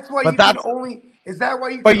 So that's why you can only. Is that why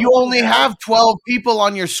you? But you only have 12 people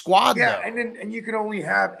on your squad, yeah, though. and you can only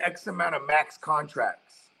have X amount of max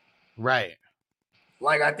contracts. Right.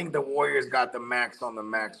 Like I think the Warriors got the max on the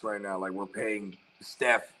max right now. Like we're paying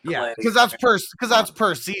Steph. Yeah, Clay, because that's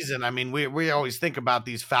per season. I mean, we always think about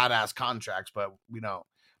these fat ass contracts, but we don't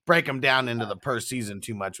break them down into the per season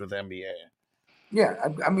too much with NBA. Yeah,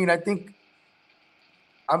 I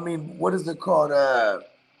mean, what is it called?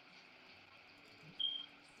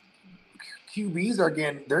 QBs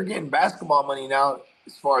they're getting basketball money now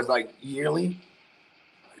as far as like yearly.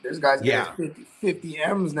 There's guys getting 50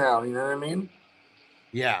 M's now, you know what I mean?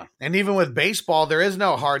 Yeah. And even with baseball, there is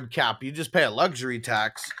no hard cap. You just pay a luxury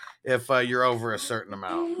tax if you're over a certain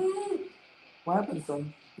amount. What happened,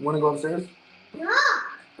 son? You want to go upstairs? No.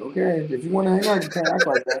 Okay. If you want to hang out, you can't act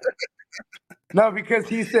like that. No, because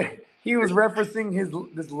he said he was referencing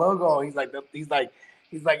this logo. He's like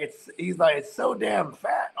it's so damn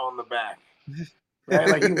fat on the back. Right?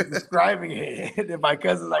 Like he was describing it. And my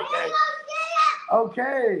cousin's like, hey,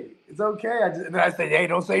 okay, it's okay. And then I said, hey,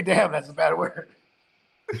 don't say damn, that's a bad word.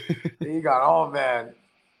 He got all mad.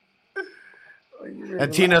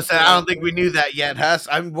 And Tino said, I don't think we knew that yet, Huss.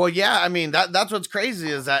 I mean, that's what's crazy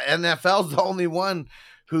is that NFL's the only one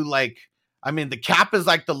who the cap is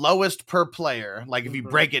like the lowest per player. Like if you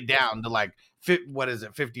break it down to like,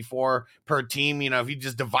 54 per team, if you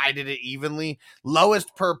just divided it evenly,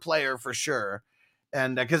 lowest per player for sure.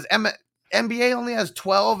 And because NBA only has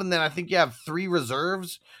 12, and then I think you have 3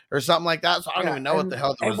 reserves or something like that. So I don't even know what the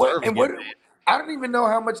hell the reserves get. I don't even know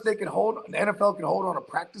how much they can hold. The NFL can hold on a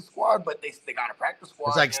practice squad, but they got a practice squad.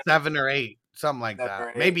 It's like 7 or 8, something like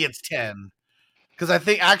that. Maybe it's 10. Because I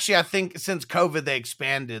think since COVID they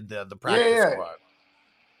expanded the practice squad.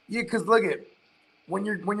 Yeah, because look at when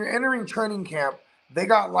you're entering training camp, they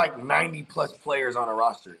got like 90 plus players on a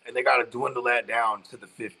roster, and they got to dwindle that down to the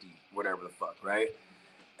 50, whatever the fuck, right?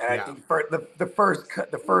 And I think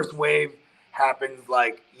the first wave happens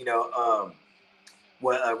like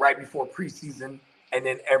right before preseason, and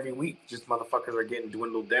then every week, just motherfuckers are getting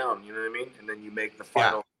dwindled down. You know what I mean? And then you make the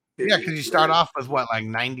final. Yeah, because you start off with like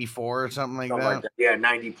 94 or something like that. Yeah,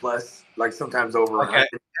 90 plus, like sometimes over 100. And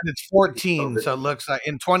it's 14, so it looks like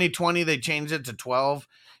in 2020 they changed it to 12,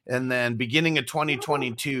 and then beginning of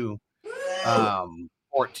 2022,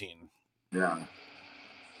 14. Yeah.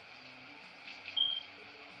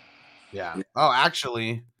 Yeah. Oh,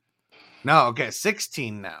 actually, no. Okay,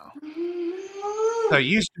 16 now. So it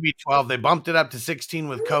used to be 12. They bumped it up to 16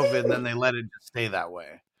 with COVID, and then they let it just stay that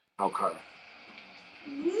way. Okay.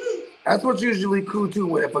 That's what's usually cool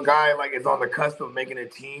too. If a guy like is on the cusp of making a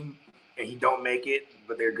team and he don't make it,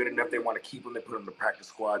 but they're good enough, they want to keep him. They put him in the practice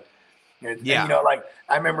squad. And you know, like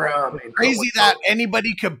I remember, crazy that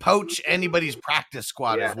anybody could poach anybody's practice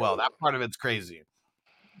squad Yeah. as well. That part of it's crazy.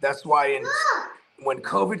 That's why when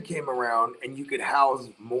COVID came around and you could house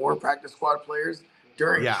more practice squad players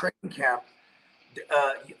during training camp.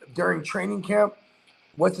 During training camp,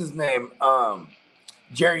 what's his name?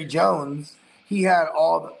 Jerry Jones. He had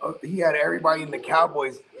everybody in the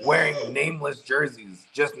Cowboys wearing nameless jerseys,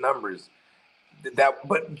 just numbers.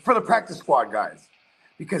 But for the practice squad guys,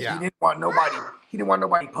 because he didn't want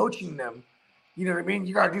nobody poaching them. You know what I mean?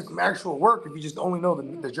 You got to do some actual work if you just only know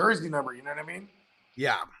the jersey number. You know what I mean?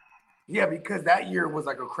 Yeah. Yeah, because that year was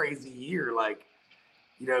like a crazy year. Like,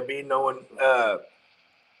 you know what I mean? No one.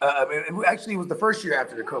 Actually, it was the first year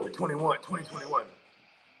after the COVID, 2021.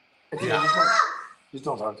 Yeah. Just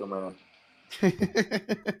don't talk to him, man.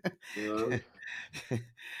 You know?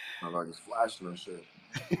 I'm like, just flashing and shit.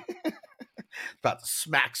 About to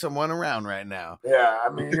smack someone around right now. Yeah, I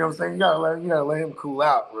mean, you know what I'm saying? You gotta let him cool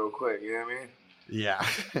out real quick. You know what I mean? Yeah,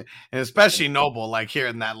 and especially Noble, like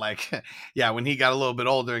hearing that, like, when he got a little bit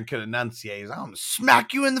older and could enunciate, he's like, I'm gonna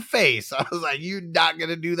smack you in the face. I was like, you're not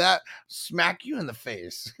gonna do that? Smack you in the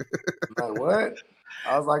face. Like, what?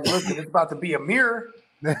 I was like, listen, it's about to be a mirror.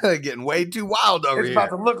 Getting way too wild over here. It's about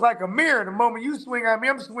to look like a mirror. The moment you swing at me,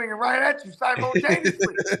 I'm swinging right at you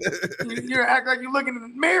simultaneously. You act like you're looking in the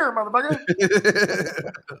mirror, motherfucker.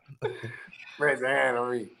 Raise a hand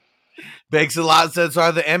on me. Makes a lot of sense.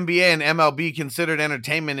 Are the NBA and MLB considered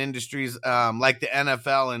entertainment industries like the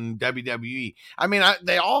NFL and WWE? I mean,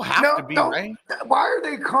 they all have to be, right? Why are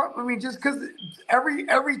they? I mean, just because every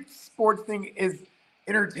sports thing is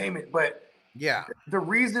entertainment, but yeah, the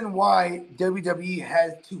reason why WWE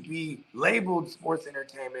has to be labeled sports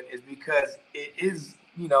entertainment is because it is,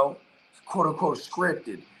 you know, quote unquote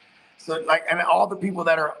scripted. So like, and all the people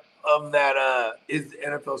that are of that is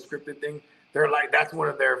NFL scripted thing. They're like, that's one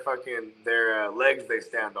of their legs they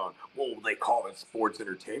stand on. Well, they call it sports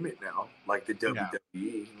entertainment now, like the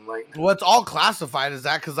WWE. Like, well, it's all classified as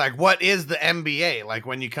that because, like, what is the NBA? Like,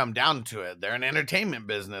 when you come down to it, they're an entertainment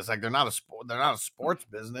business. Like, they're not a sports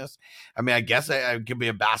business. I mean, I guess it could be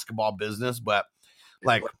a basketball business, but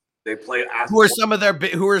like, they play. Who are some of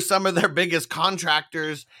their biggest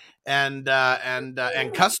contractors and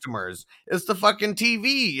customers? It's the fucking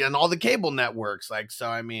TV and all the cable networks. Like, so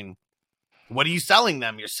I mean. What are you selling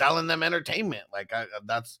them? You're selling them entertainment. Like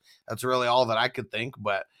that's really all that I could think.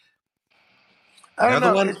 But I don't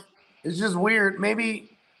know. It's just weird. Maybe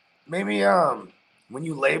when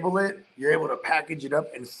you label it, you're able to package it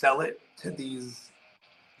up and sell it to these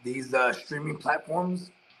streaming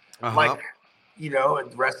platforms. Like, you know,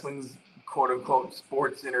 wrestling's quote unquote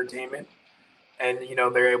sports entertainment, and you know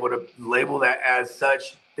they're able to label that as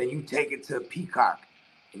such. Then you take it to Peacock,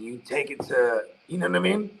 and you take it to, you know what I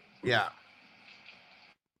mean? Yeah.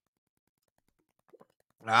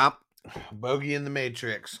 Bogey in the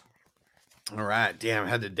Matrix. All right. Damn,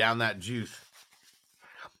 had to down that juice.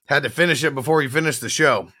 Had to finish it before you finished the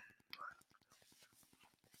show.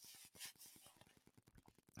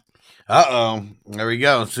 There we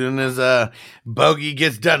go. As soon as Bogey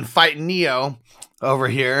gets done fighting Neo over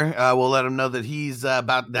here, we'll let him know that he's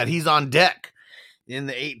on deck in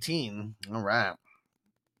the 18. All right.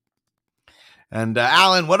 And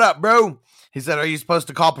Alan, what up, bro? He said, are you supposed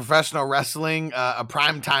to call professional wrestling a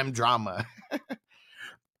primetime drama?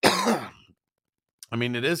 I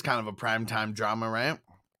mean, it is kind of a primetime drama, right?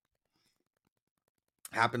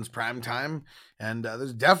 Happens primetime, and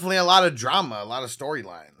there's definitely a lot of drama, a lot of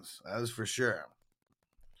storylines. That is for sure.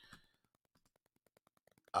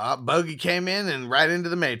 Bogey came in and right into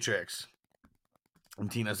the Matrix.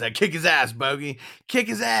 And Tino said, kick his ass, Bogey. Kick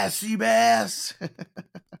his ass, Seabass.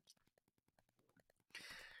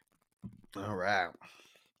 All right.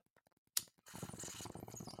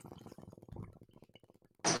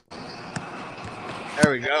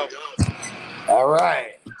 There we go. All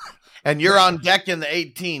right. And you're on deck in the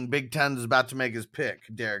 18. Big Tons is about to make his pick,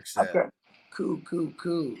 Derek said. Okay. Cool.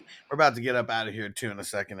 We're about to get up out of here, too, in a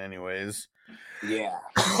second anyways. Yeah.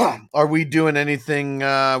 Are we doing anything?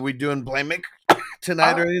 We doing Playmaker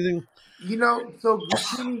tonight or anything? You know, so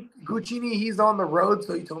Guccini, he's on the road,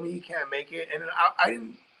 so he told me he can't make it. And I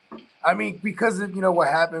didn't. I mean, because of, you know, what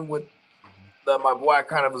happened with my boy, I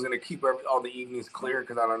kind of was going to keep all the evenings clear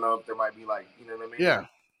because I don't know if there might be, like, you know what I mean? Yeah.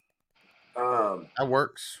 That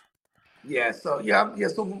works. Yeah, so,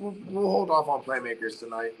 so we'll hold off on Playmakers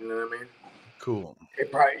tonight, you know what I mean? Cool.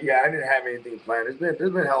 I didn't have anything planned. There's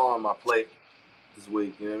been hell on my plate this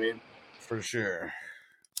week, you know what I mean? For sure.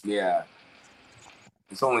 Yeah.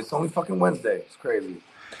 It's only fucking Wednesday. It's crazy.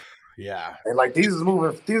 Yeah. And like these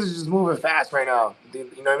are just moving fast right now. You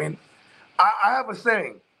know what I mean? I have a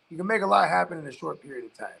saying: you can make a lot happen in a short period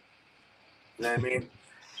of time. You know what I mean?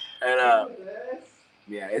 And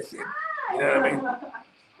yeah, you know what I mean?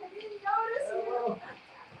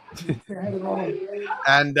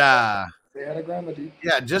 And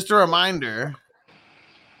yeah, just a reminder.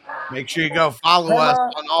 Make sure you go follow us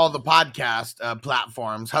on all the podcast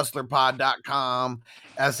platforms, hustlerpod.com,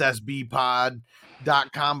 ssbpod.com.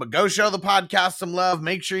 But go show the podcast some love.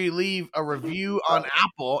 Make sure you leave a review on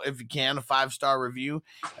Apple if you can, a 5-star review.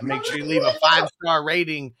 And make sure you leave a 5-star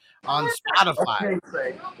rating on Spotify.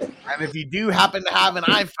 And if you do happen to have an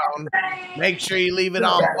iPhone, make sure you leave it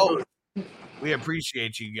on both. We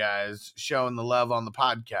appreciate you guys showing the love on the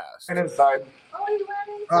podcast. And inside.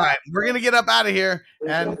 All right, we're going to get up out of here,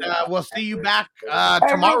 and we'll see you back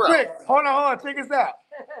tomorrow. Real quick. Hold on. Check this out.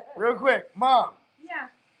 Real quick. Mom. Yeah.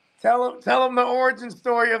 Tell them the origin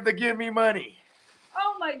story of the Give Me Money.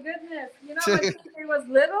 Oh, my goodness. You know, when he was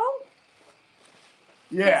little,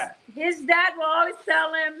 Yeah. his dad will always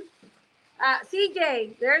tell him,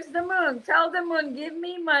 CJ, there's the moon. Tell the moon, give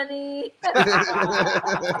me money.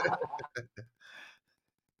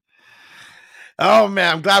 Oh,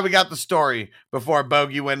 man, I'm glad we got the story before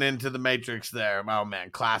Bogey went into the Matrix there. Oh, man,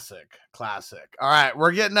 classic. All right,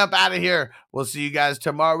 we're getting up out of here. We'll see you guys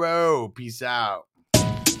tomorrow. Peace out.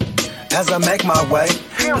 As I make my way,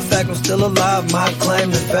 the fact I'm still alive, my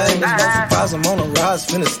claim to fame. There's no surprise, I'm on a rise,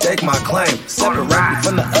 finna stake my claim. Separate me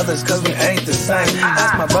from the others, cause we ain't the same.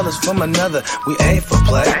 Ask my brothers from another, we ain't for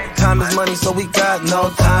play. Time is money, so we got no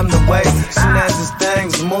time to waste. Soon as this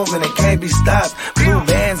thing's moving, it can't be stopped. Blue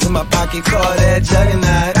bands in my pocket, call that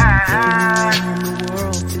juggernaut. Anywhere in the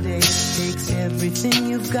world today takes everything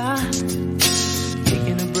you've got.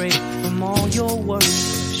 Taking a break from all your work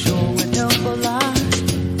sure would help a lot.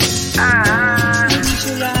 Get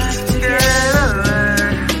your life together.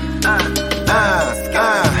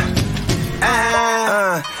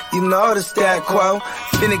 You know the stat quo.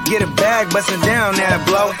 Finna get a bag, bustin' down that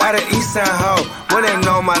blow. Out of Eastside Ho, where they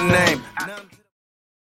know my name.